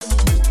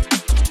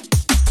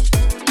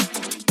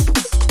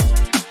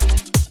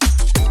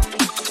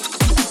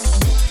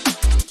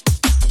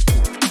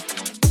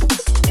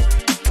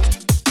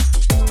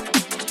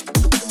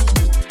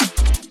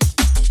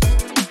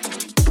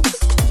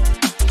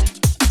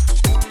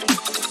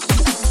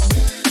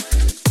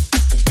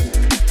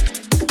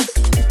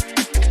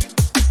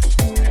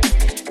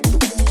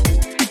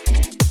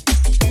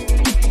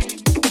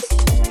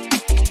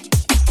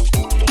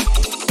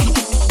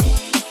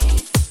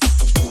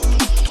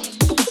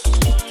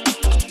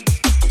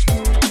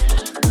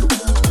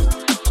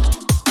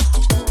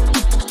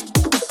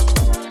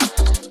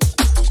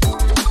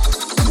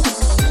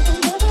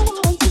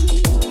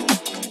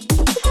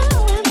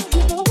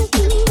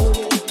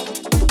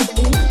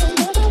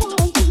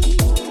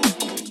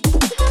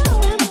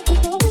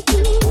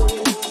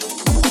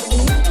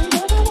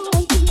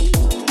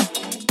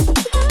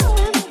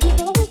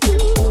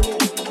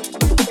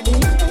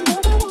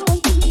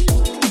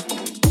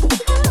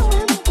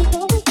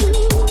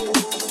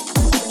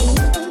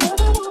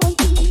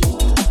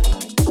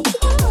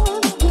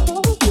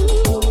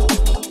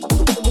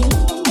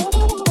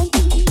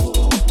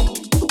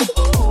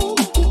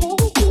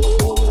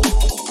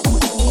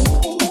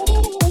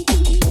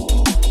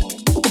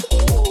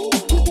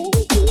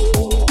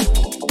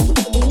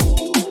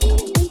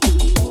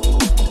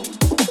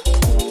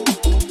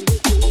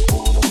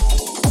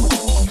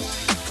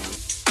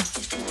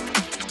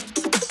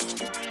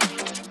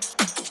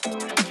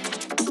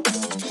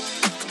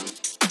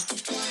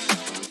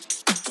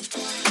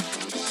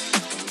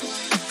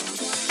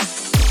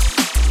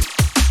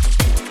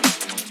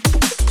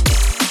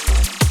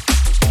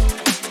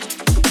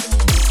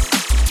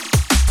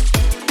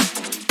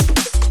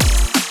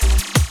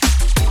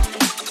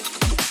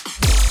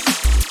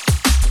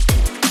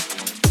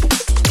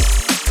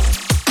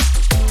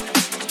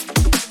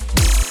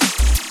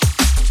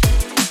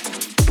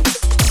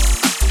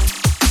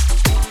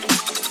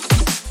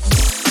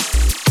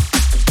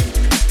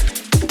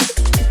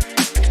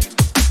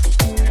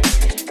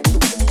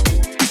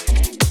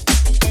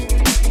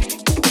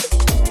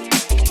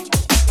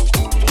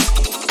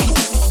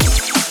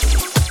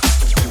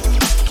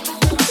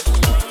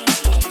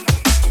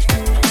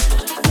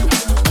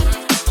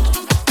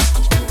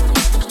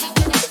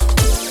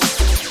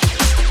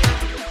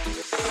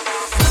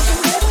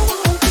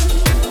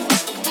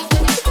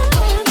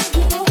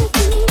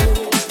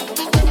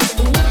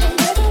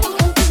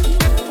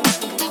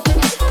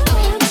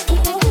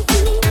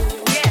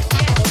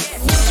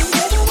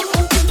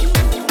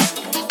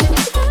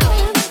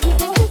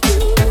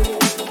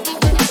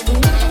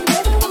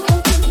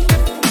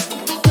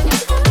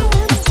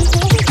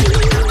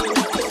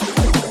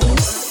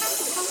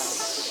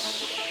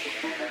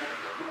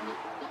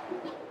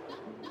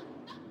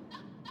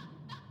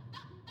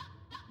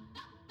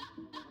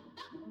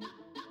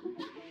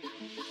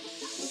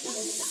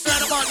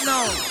about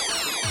now?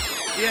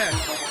 Yeah.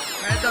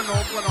 I don't know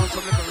what on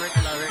some little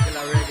regular.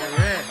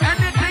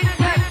 Anything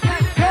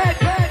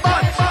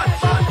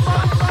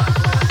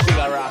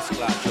Bigger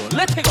rascal,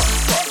 let it go.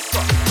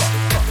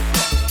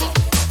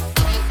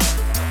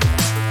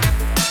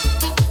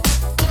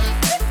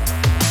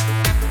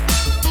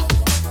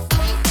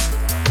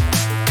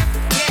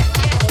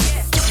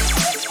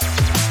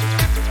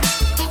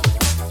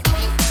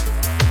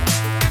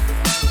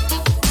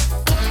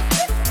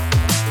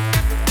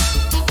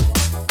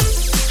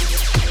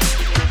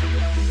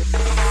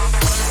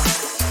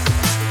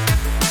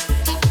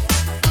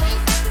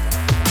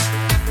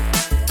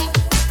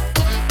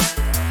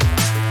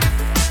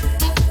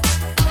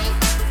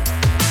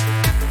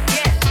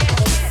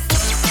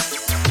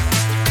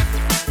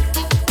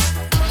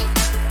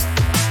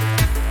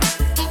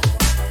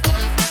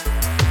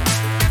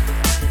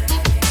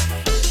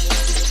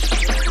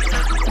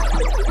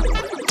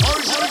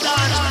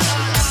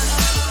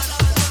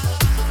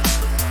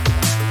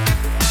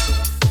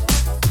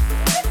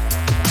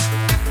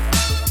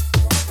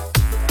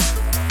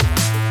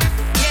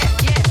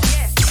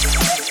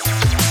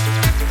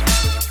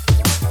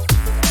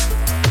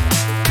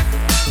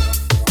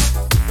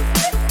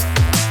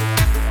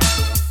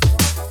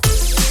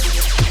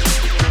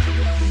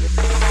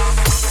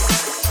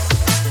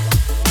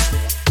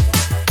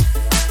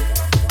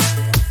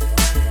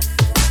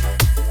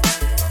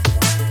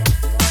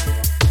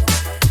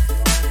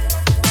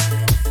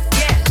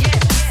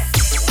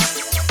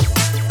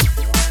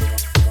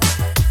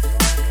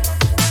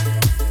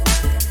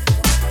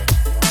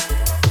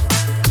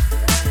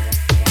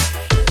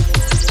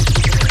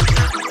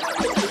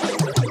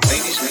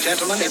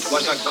 It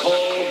was a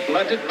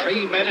cold-blooded,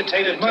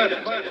 premeditated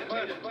murder. Right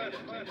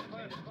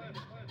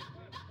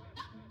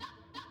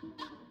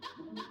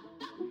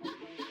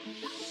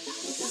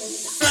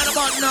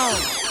about now.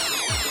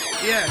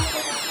 Yeah.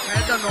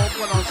 I don't know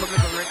what on some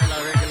little regular.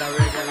 Anything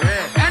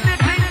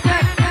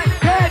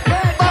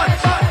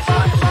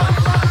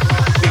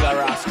Bigger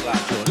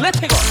rascal,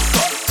 let it go.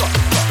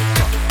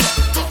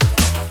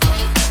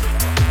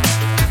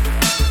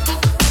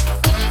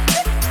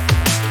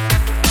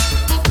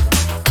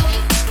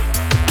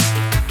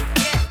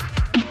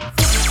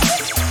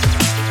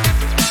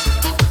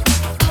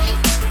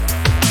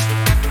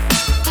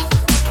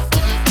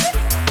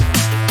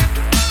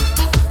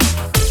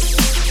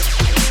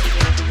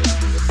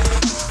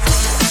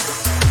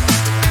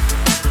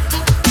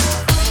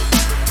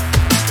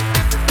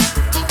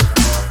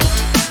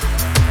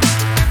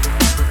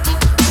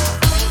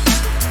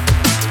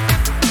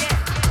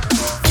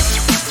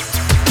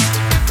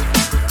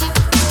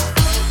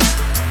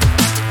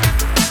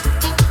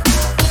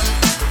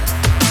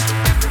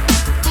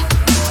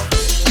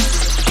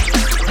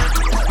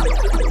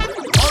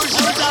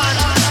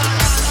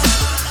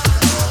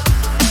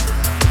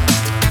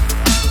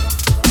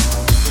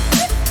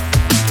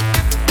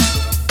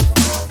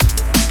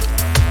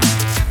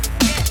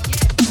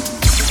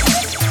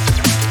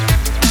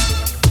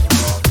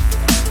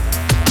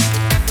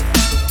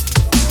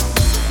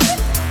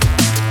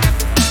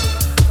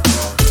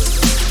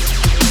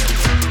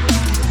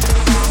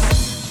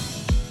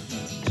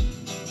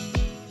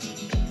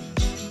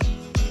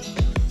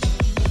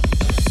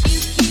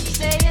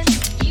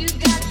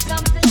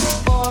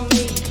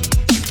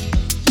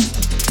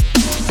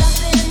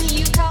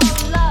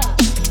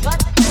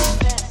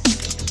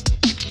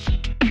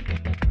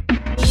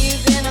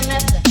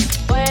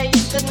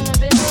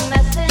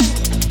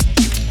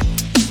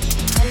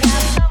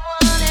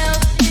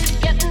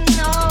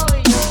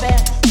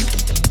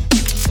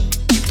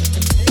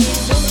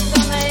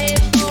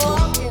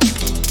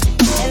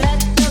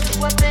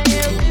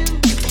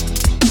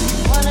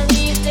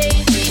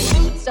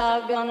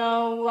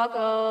 Gonna walk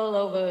all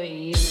over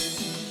you.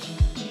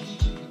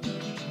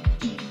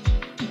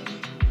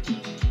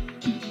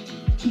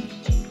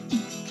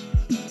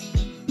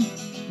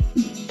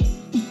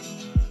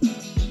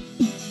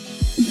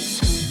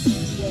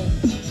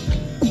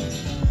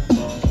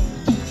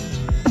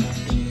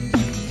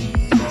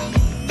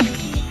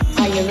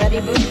 Are you ready,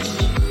 Boots?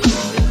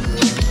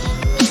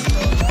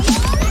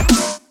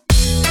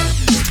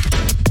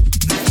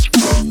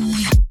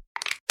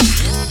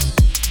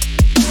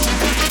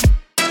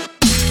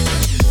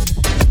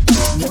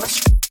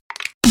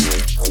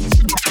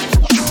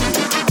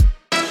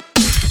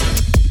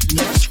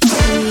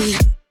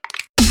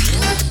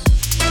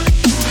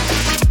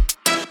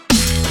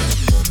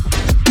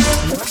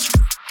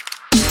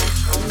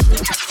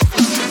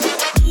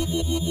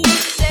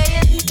 Say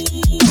it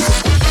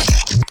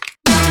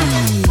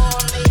for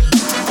me.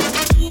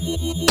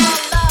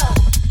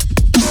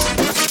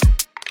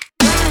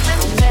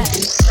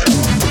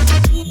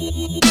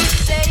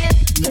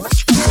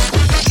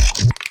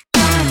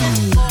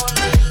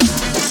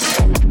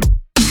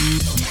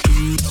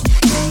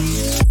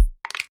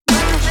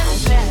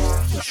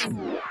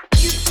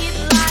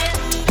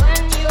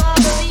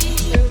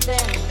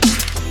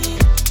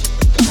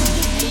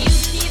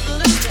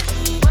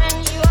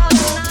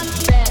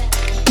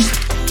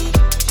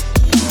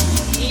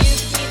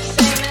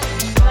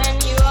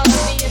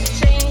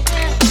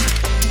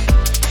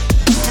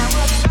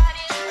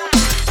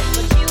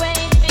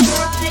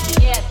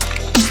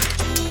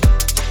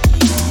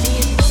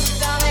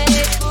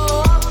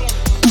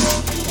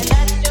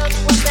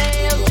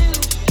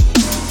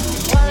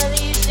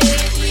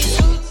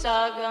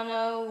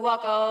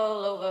 walk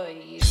all over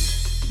you.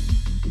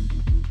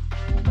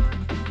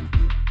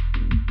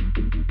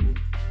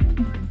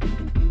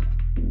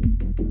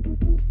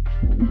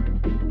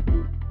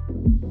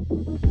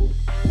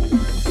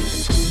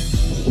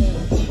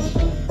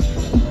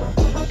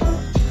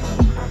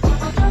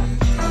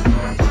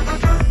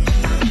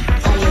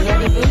 Are you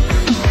ready, boo?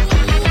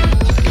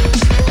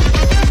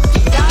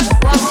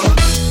 Stop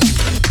walking.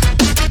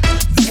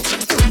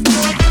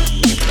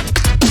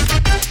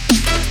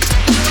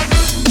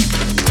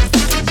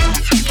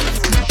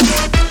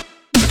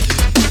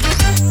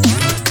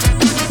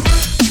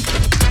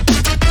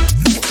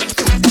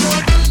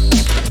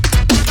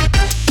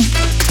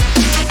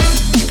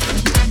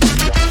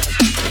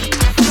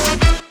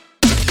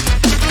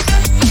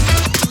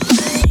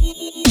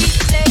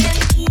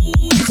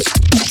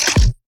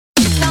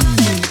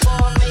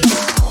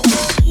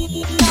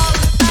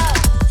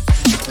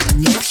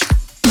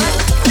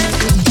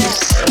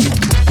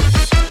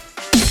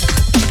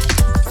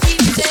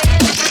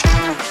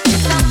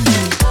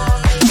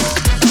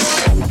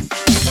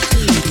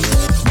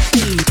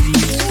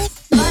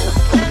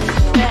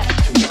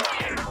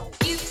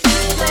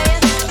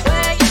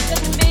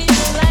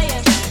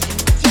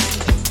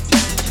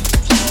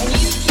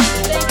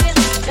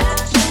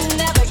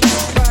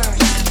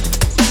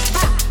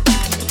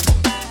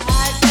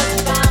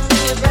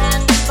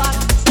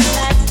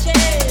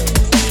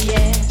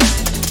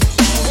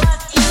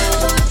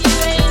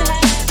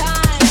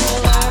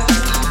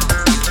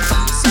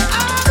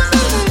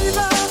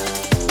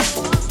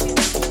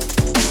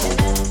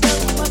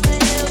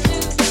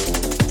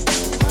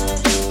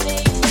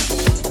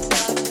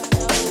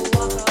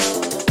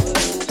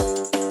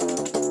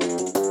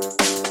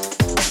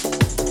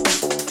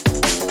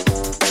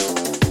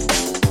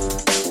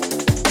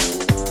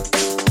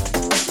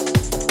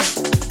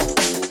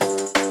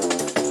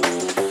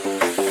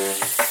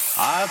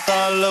 I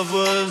thought love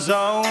was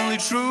only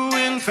true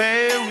in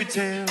fairy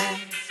tales,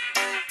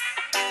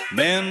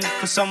 meant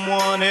for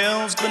someone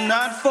else but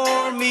not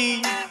for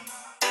me.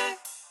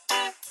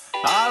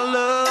 Our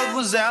love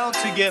was out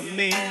to get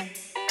me,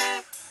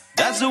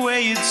 that's the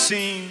way it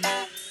seemed.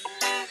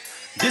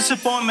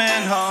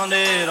 Disappointment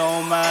haunted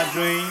all my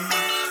dreams.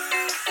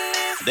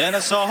 Then I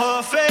saw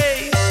her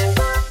face,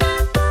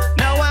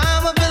 now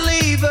I'm a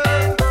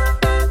believer,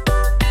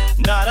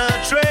 not a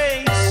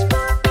trace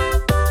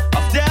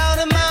of doubt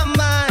in my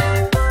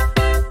mind.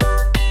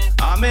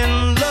 I'm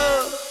in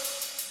love,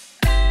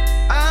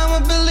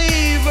 I'm a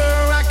believer,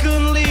 I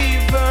couldn't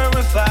leave her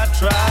if I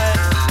tried.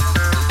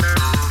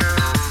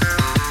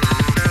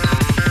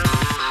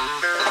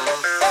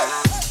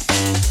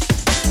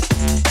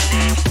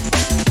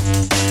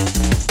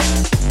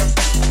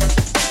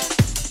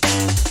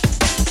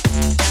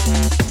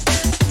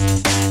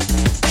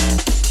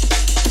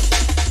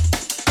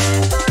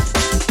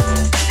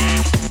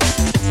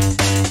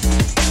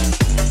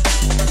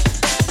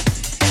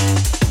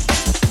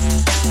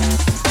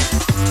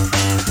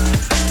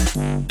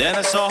 Then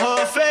I saw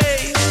her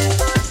face,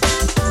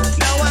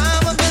 now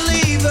I'm a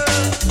believer,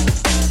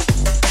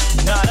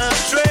 not a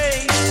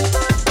trace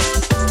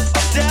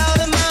of doubt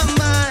in my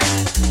mind.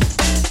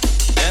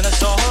 Then I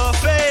saw her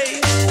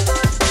face,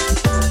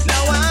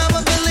 now I'm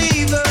a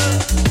believer,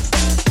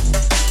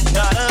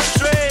 not a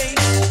trace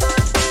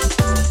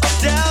of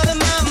doubt in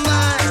my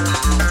mind.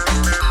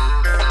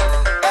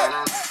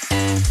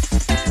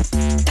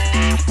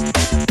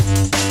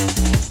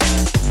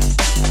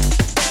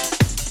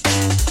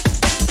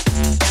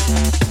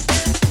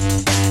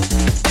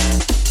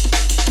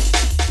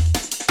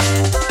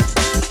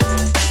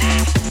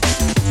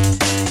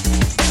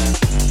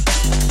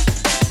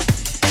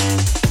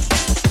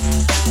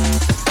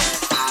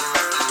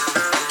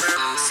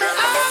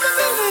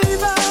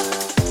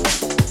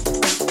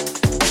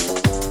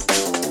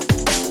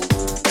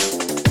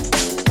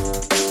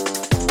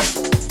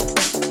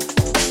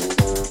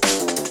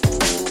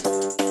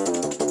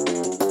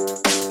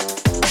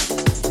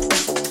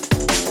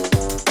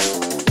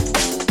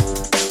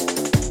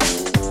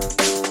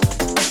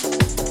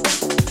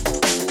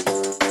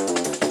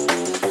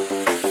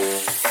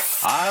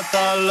 I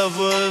thought love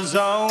was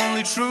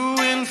only true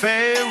in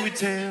fairy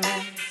tales,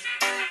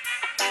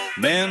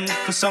 meant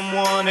for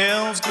someone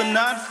else but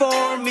not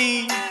for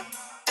me.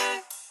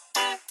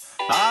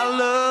 Our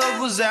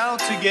love was out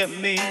to get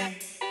me,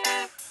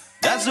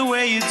 that's the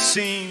way it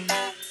seemed.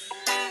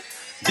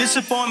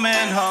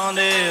 Disappointment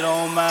haunted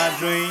all my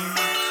dreams.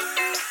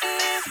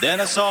 Then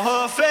I saw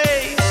her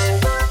face,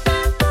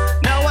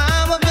 now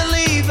I'm a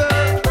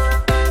believer,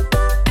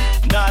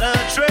 not a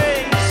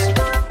trace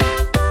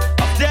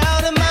of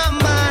doubt in my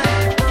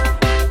mind.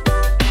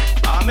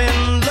 I'm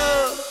in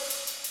love,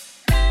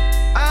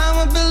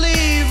 I'm a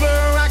believer,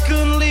 I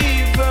couldn't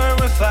leave her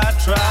if I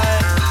tried.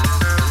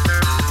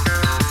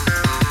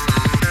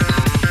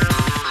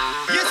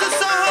 Yes, I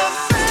saw her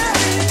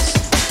face,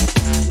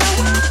 now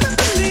I'm a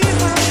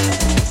believer,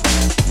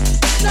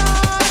 not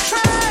a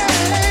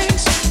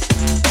trace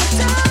of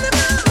doubt in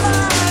my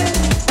mind.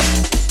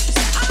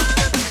 I'm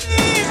a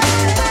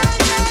believer,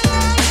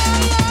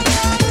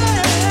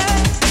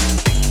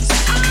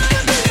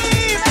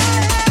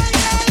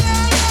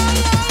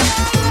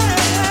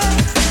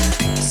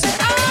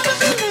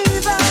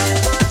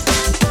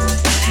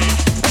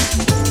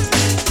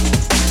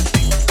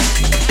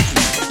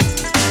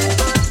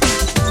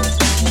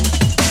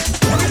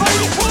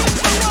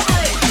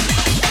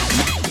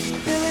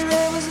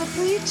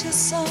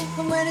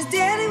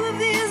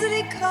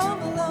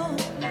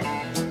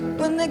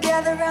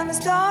 around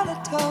and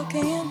started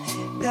talking.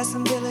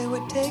 Cousin Billy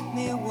would take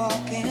me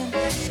walking.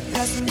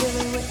 Cousin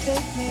Billy would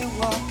take me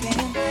walking.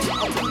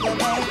 Up to the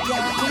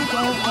backyard we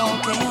go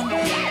walking.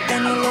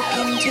 Then you look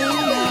into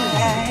my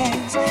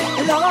eyes.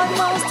 Lord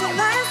knows to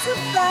my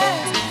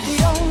surprise, the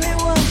only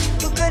one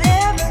who could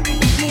ever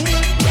reach me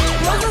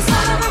was the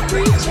son of a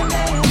preacher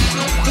man.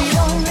 The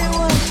only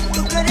one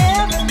who could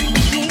ever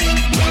reach me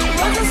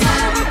was the son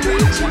of a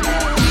preacher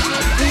man.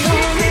 The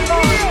only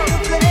boy who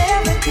could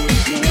ever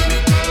teach me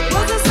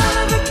was the son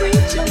of a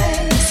preacher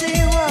man. Yes, he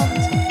was.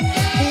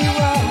 He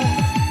was.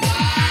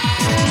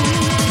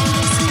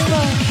 Yes, he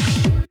was.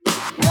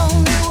 The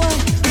only one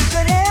who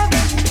could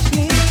ever reach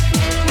me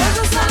was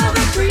the son of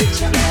a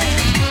preacher man.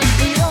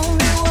 The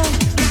only one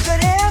who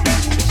could ever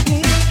reach me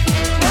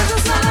was the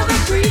son of a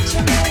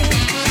preacher man.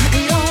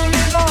 The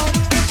only boy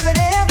who could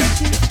ever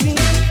teach me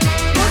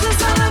was the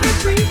son of a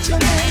preacher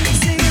man.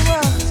 Yes, he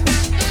was.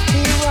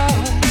 He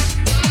was.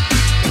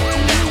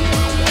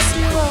 Yes,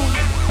 he was.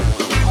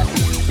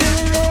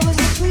 Billy Ray was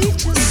a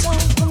preacher's son,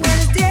 and when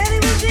his daddy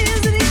was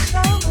visiting, he'd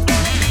come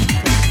along.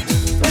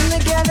 When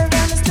they gathered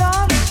round and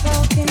started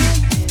talking,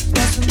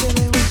 Cousin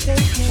Billy would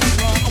take me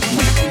walking.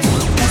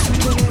 Cousin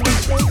Billy would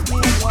take me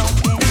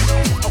walking.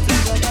 Up to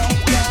the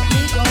backyard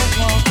we go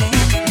walking.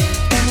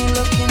 Then he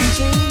looked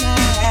into my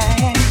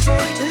eyes.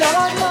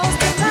 Lord knows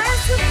to my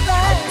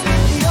surprise,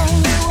 the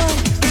only one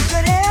who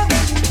could ever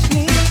reach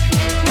me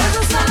was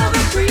the son of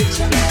a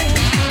preacher man.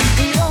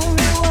 The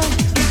only one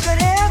who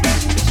could ever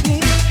reach me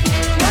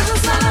was the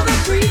son of a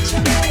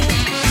preacher man.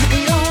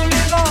 The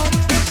only boy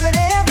who could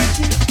ever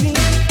teach me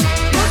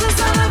was the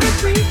son of a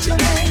preacher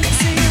man. Yes,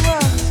 he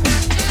was.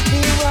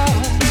 He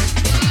was.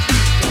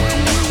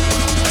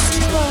 Yes,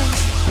 he was.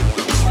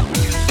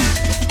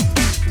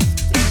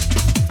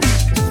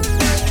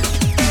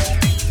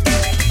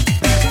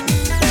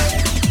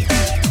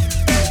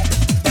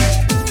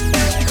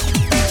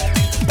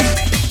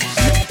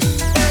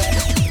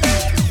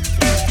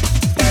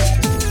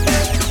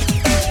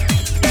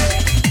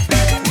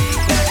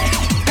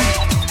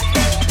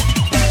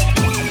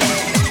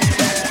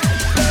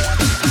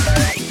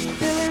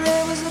 Billy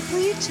Ray was a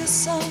preacher's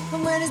son,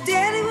 and when his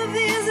daddy would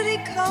visit,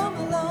 he'd come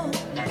along.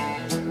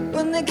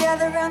 When they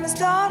gathered round and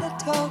started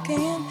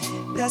talking,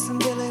 Cousin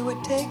Billy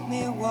would take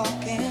me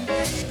walking.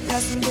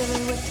 Cousin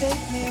Billy would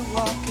take me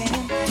walking.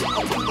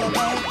 Up to the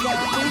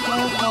backyard we go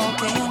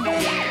walking.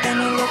 Then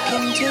he looked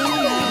into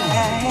my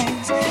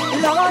eyes.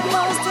 Lord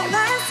knows to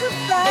my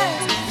surprise,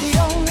 the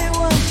only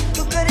one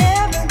who could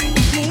ever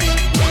reach me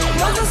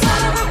was the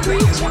son of a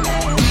preacher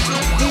man.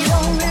 The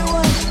only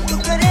one who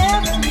could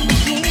ever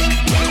reach me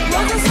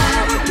was the son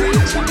of a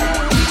preacher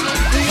man.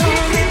 The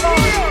only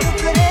boy who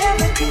could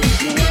ever teach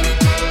me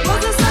was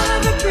the son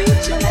of a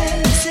preacher man.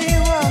 Yes, he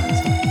was.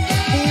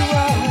 He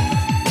was.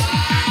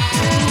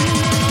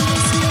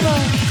 Yes, he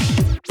was.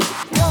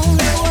 The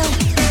only one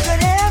who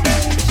could ever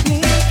reach me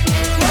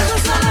was the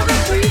son of a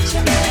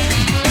preacher man.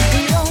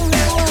 The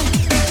only one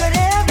who could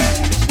ever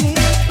reach me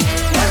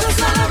was the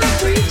son of a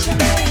preacher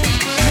man.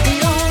 The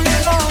only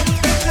boy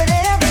who could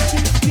ever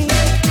teach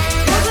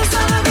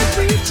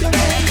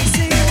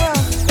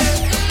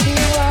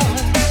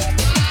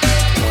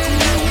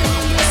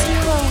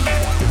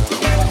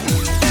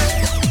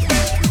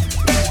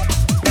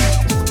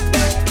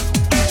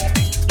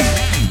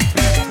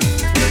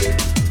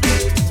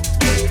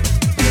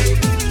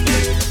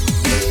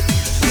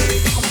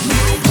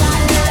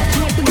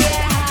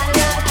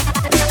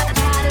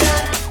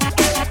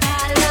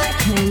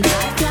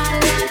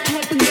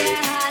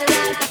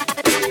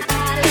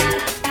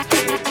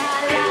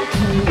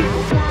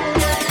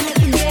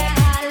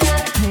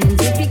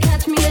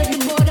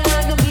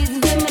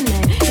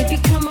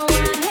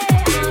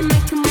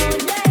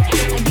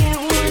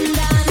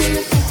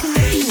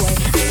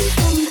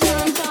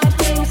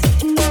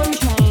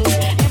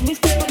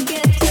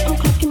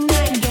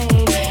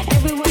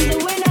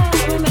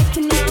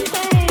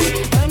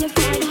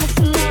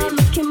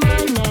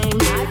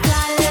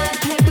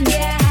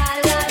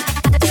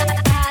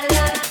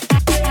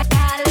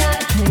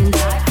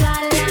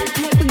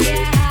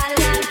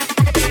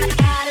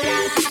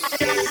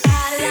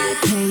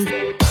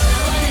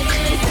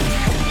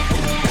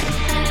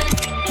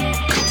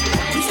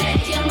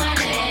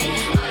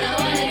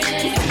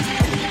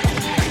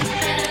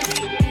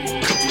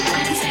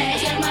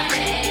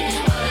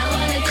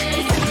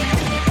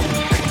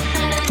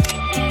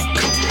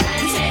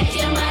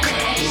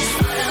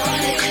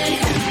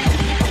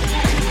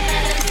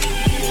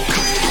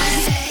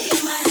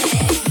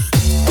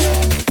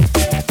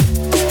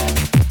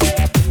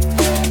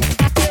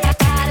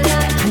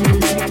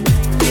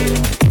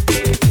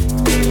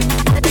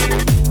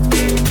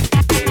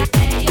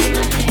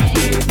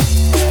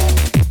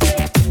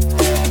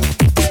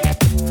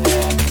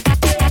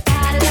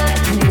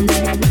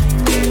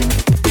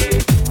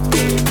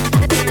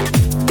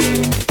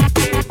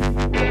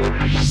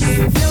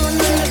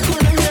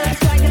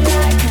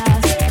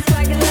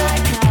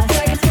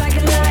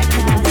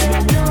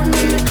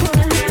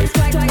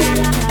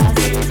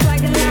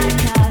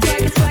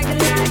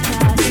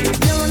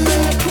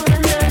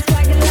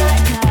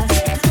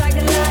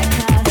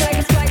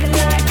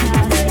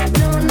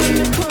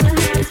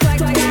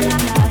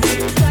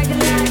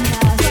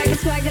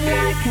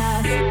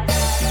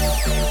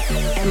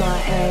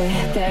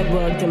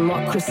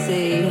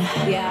secrecy.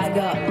 Yeah, I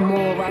got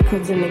more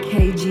records than the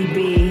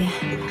KGB.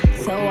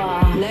 So,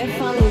 no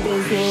funny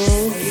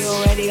business. You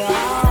already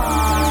are.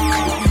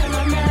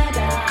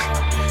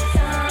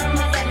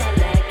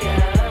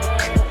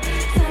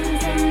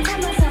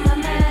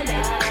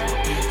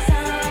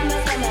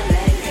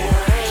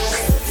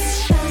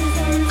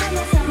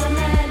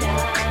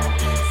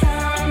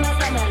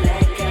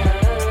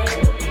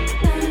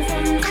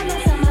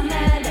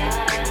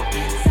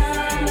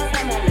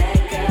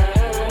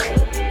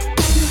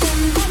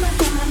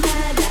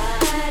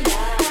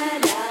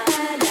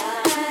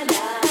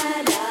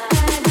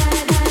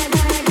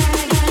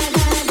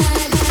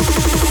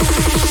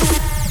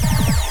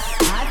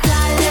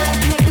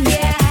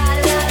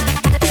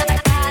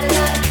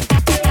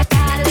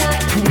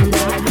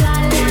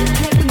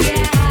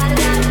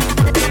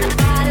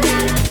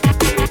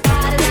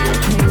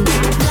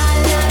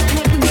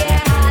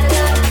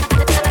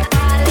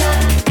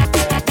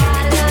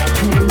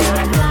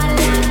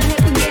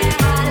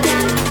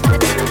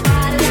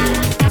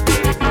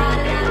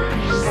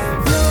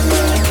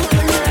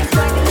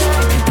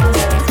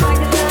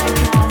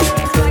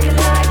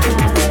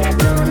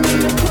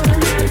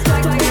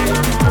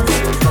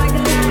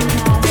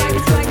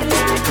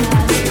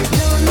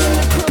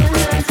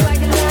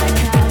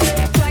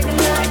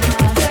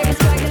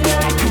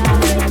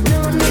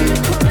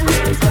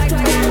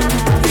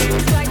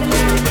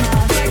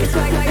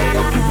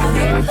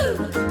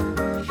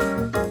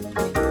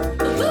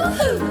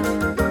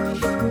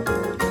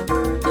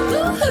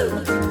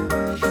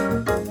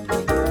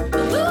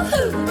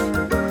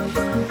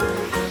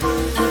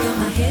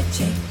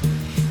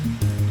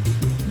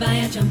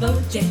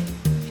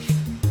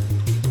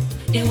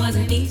 It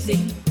wasn't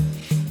easy,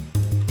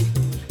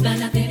 but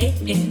nothing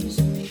is.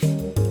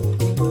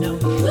 No.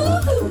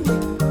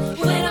 Woohoo!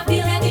 When I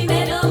feel heavy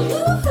metal,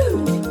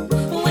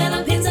 woohoo! When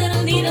I'm pins and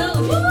a needle,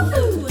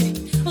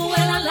 woohoo!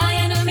 When I lie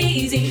and I'm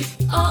easy,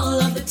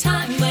 all of the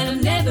time when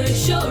I'm never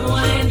sure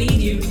why I need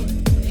you.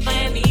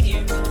 I need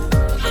you.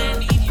 I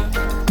need you.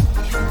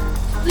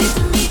 Please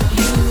to meet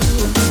you.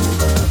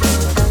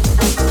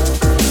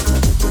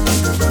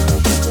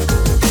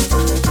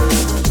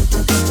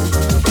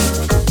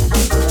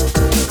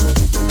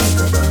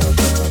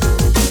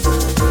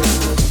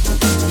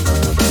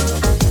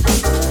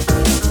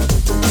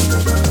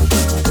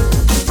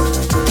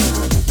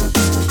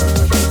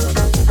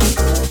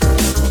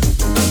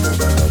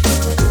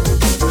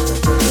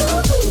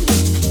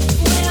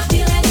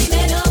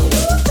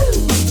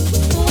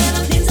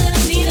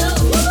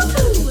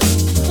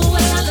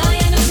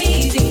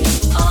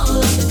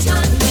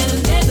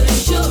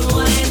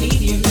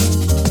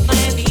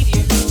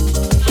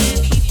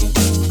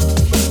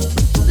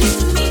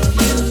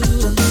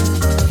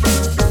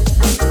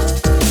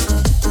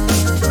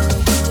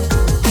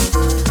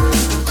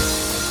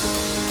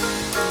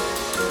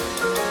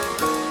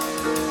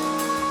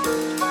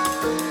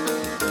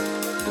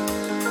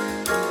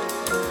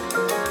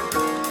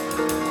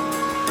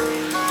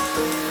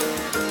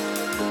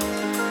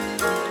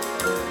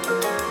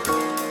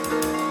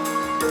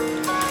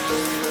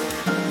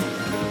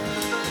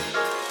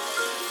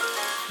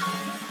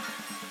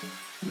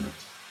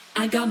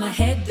 I got my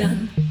head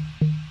done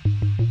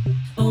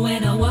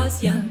when I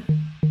was young.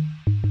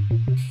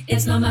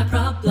 It's not my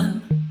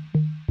problem.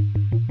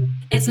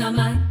 It's not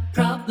my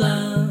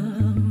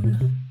problem.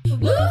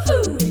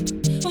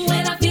 Woohoo!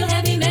 When I feel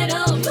heavy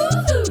metal,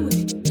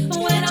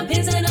 woohoo! When I'm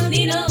pins and a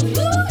needle,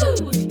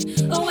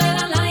 woohoo! When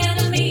I lie and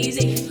I'm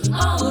easy,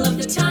 all of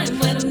the time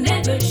when I'm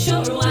never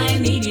sure why I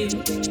need you.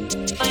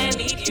 I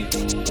need you.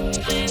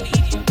 I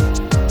need you.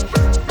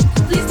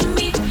 Pleased to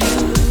meet you.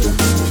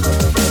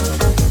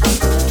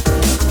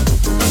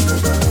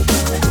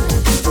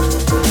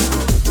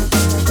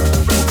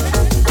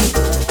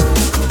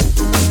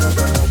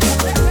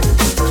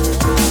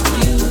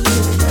 You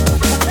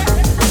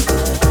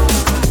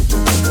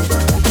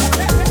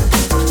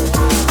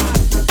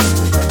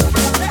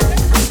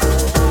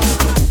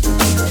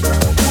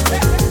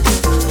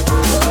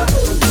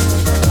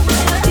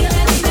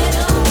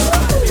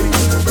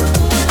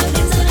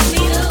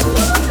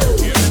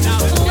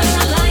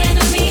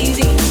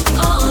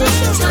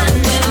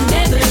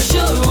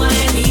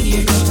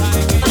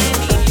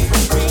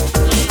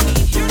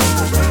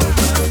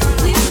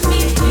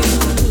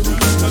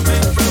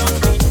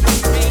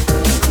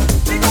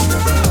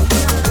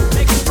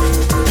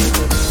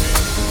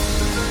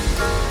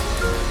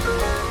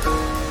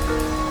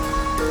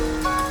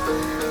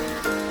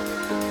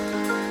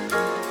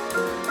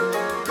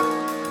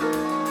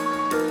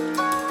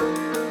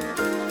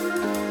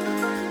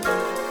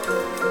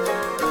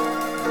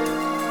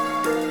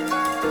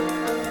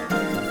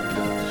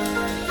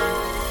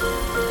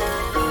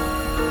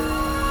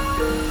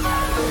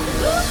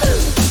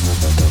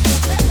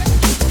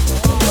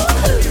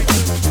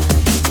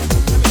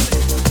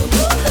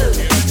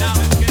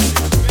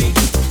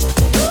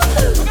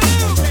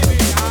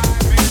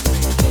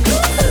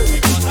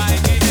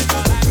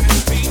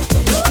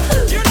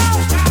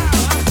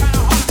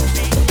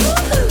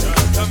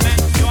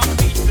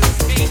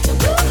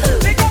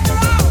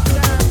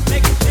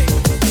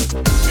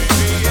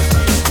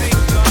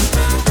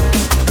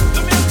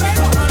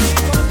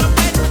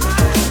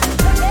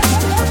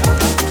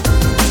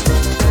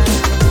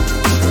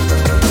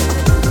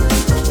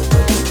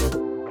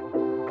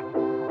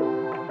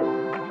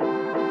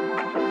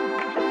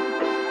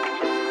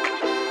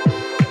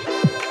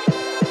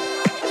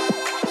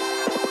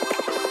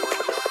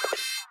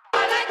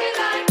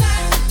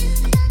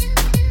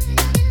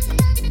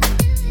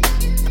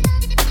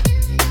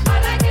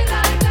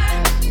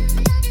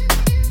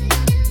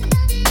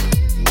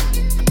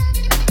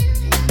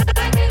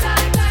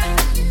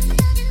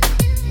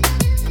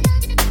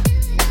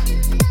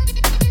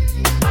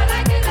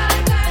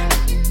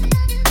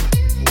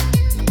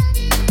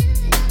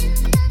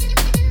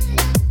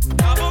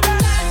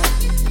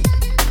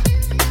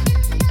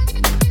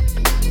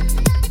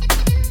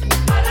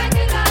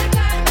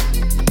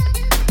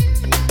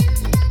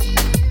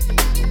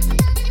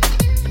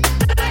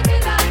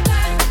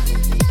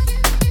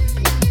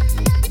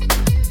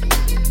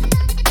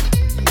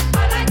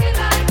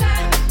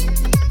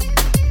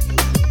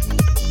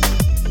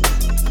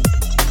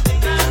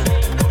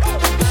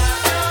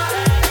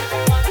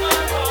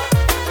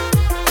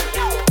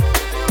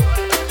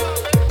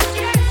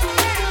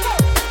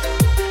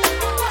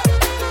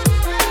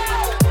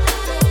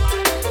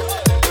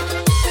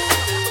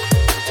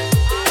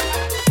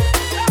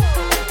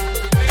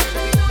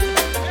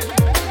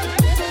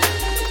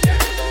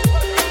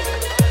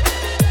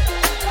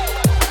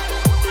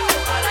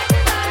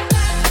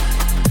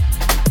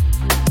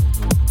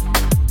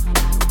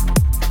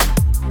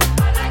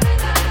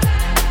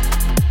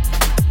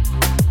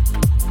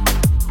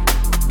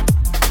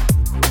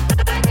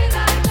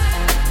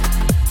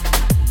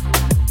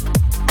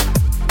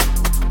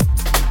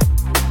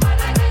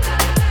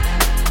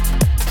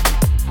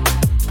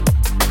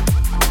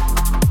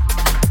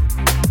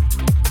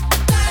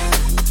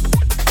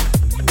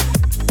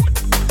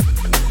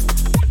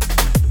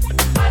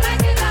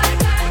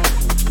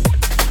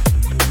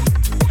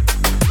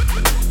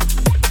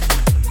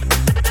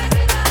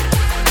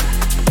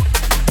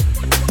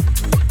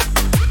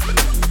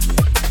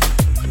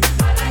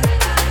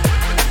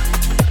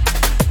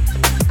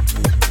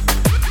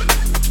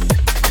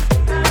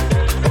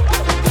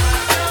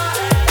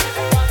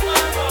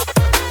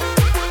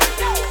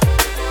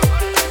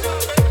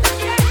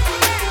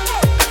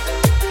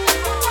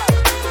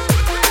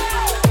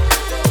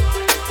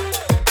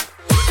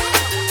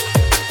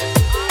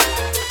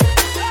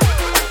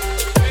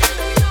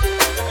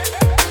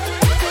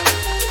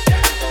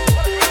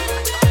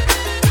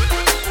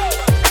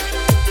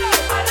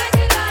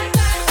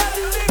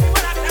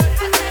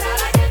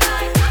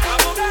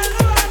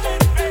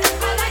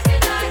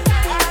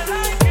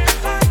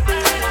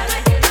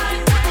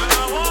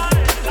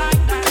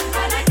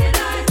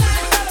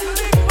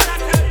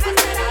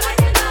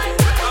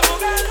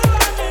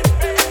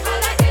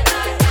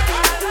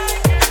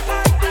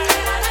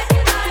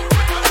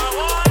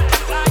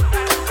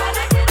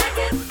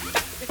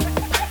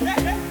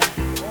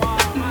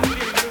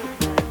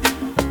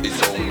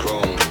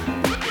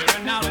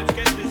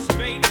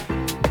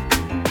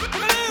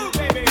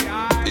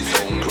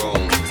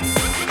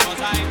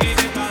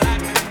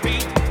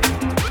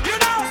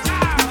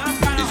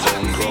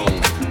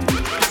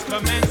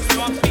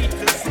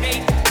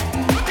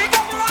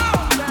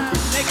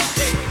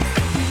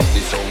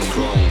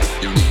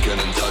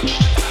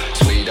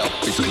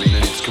it's clean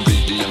and it's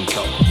completely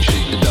uncut.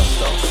 Shake the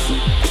dust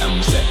off, and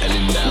we're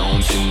settling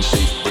down. Sin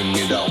safe, bring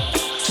it up.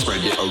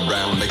 Spread it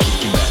around, I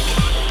kick it back.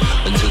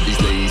 Until these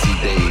lazy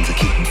days, I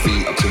keep my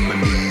feet up to my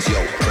knees.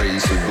 Yo,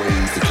 praise the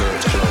ways, the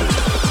curtains close.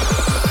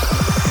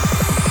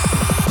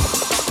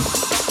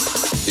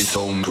 It's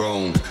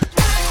homegrown.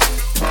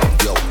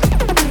 Yo.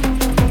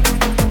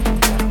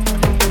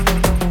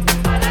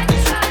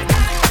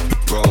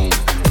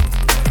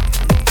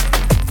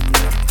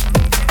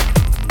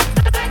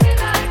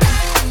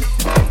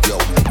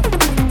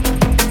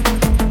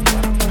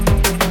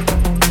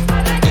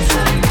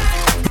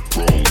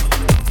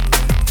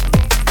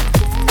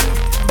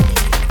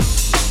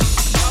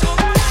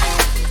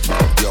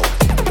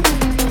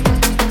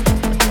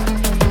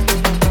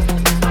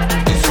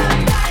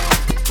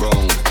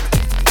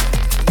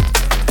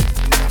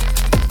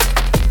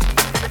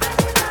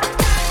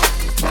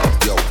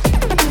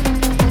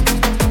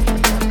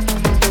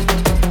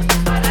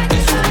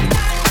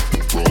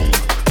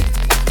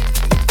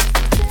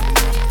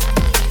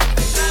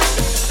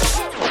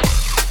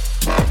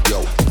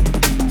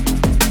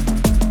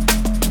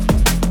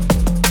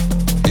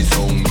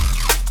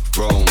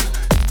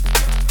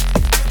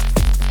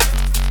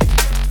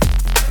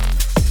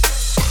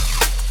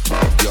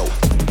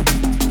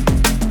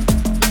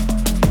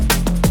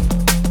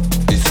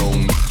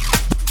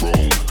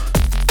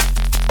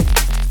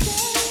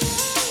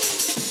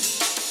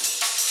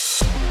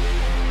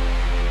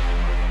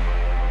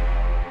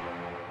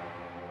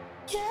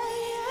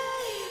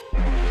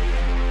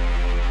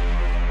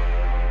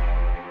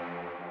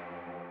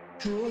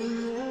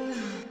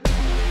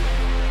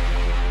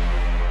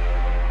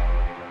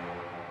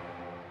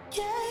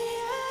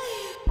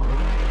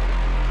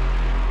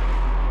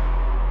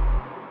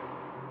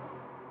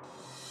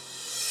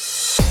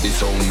 It's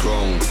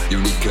homegrown,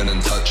 unique and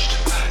untouched.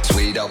 It's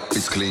weighed up,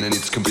 it's clean and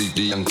it's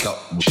completely uncut.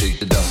 Shake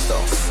the dust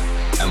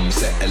off, and we're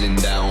settling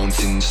down.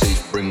 Sin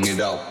safe, bring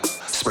it up.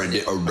 Spread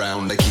it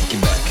around, I kick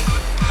it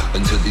back.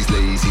 Until these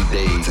lazy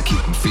days, I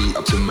keep my feet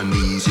up to my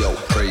knees. Yo,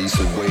 praise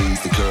the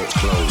ways, the curtains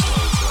closed.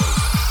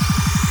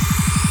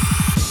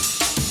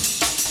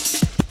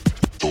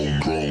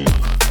 Homegrown.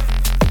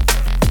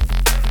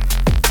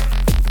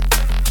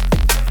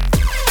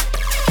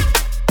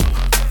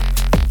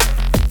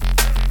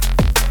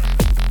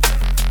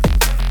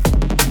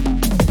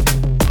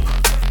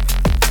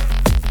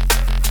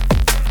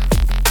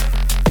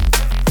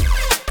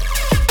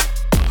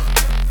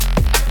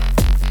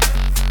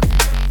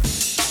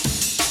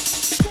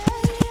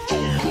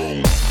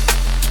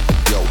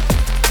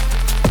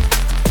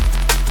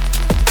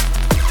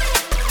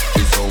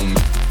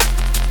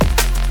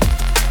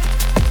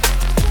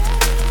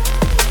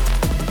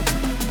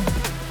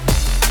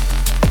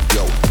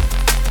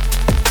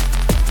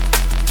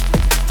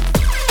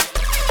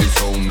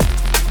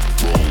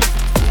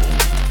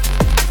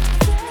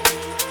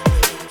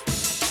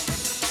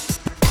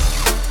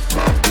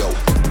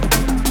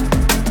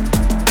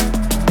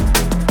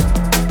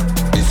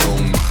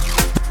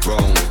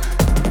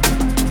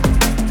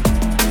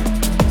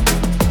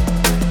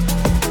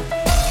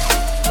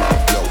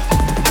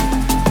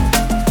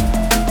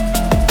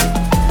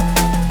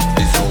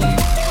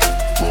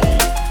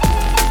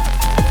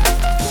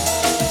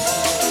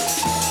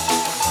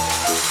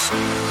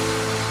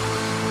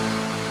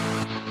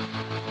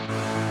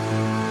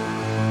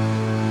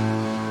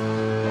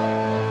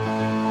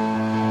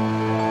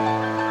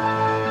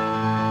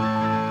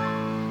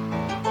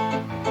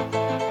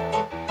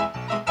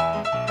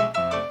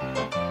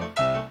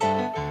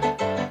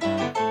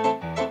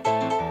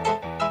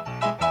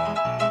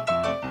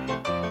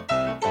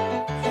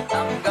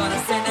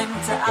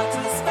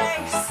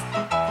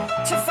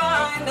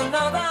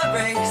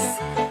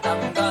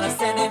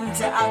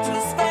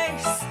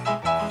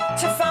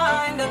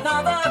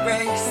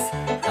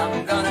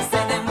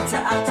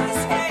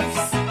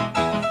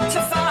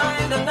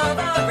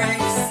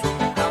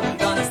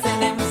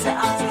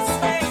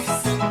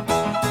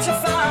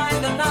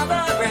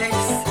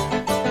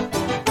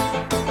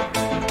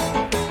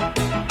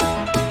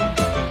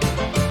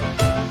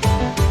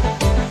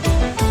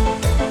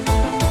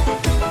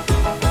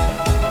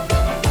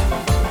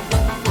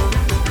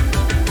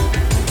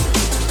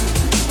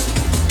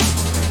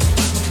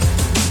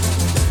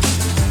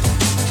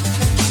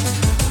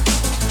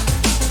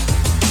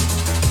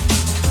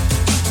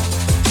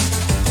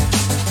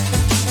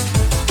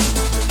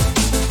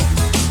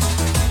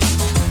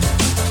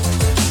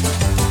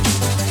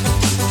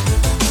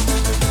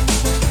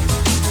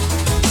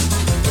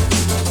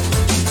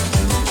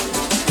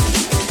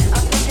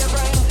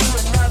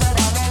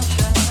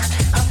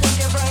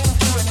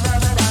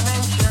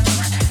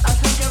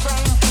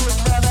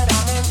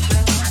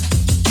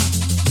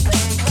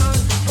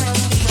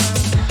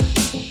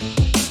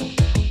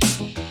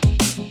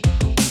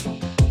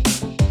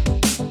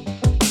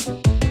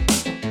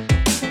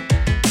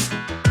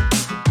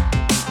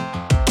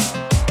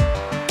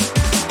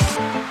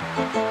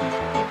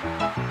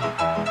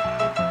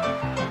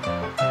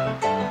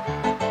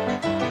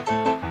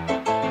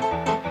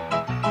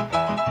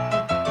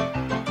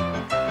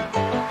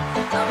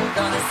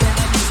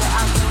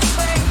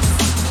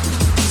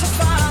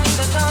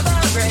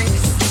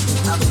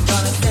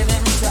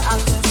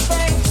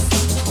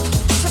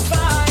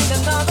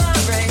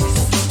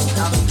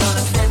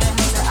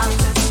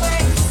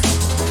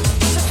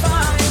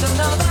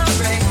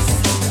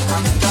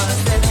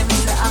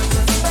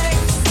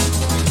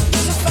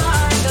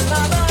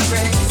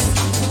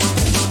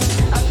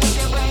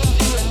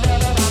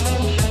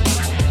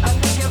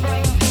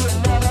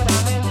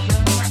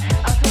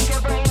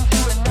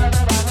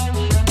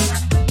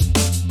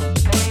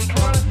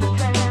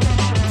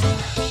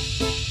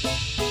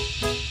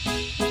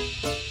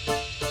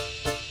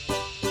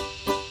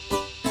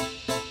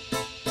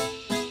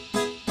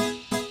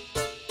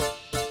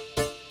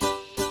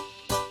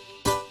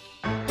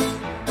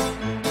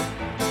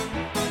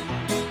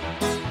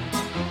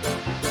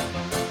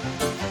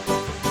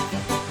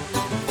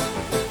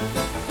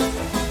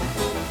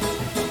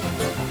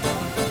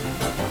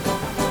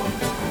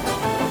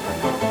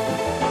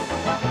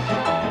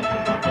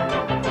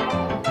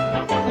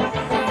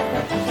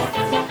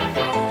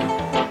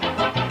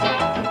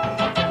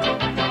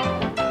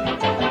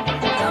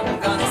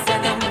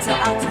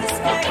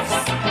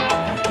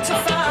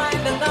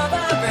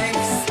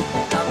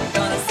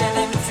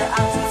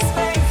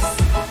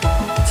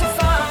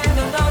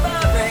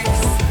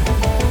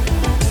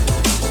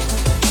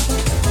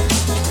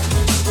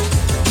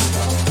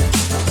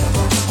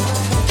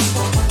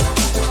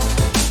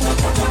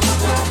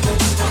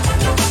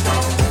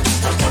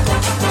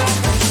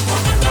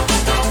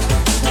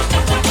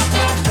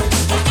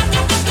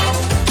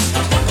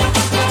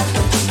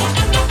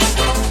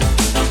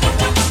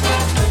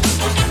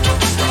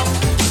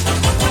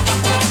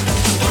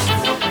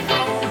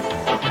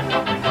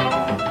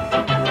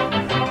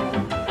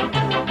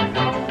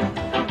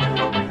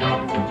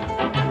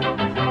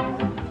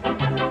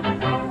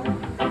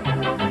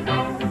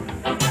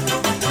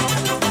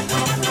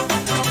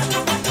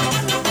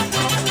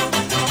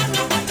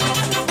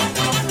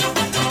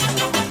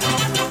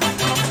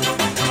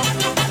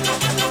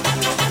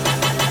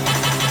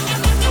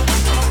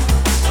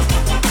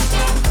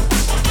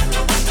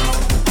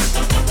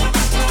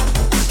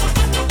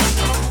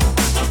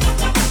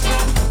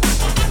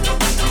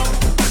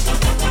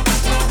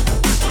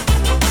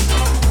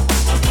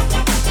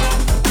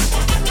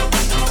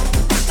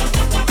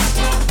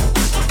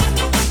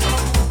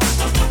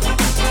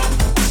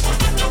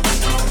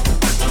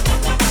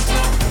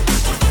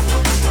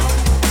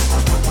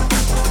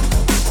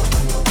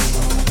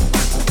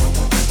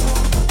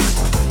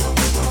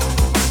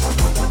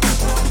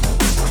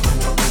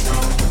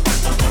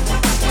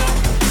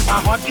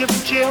 heart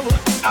gives a chill.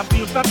 I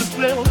feel such a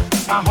thrill.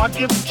 My heart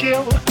gives a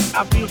chill.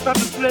 I feel such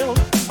a thrill.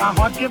 My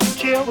heart gives a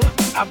chill.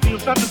 I feel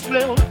such a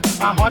thrill.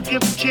 My heart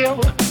gives a chill.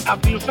 I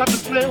feel such a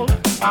thrill.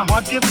 My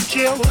heart gives a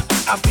chill.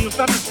 I feel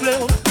such a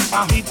thrill.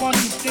 My heat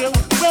wants you still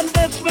when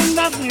they swing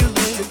that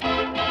music.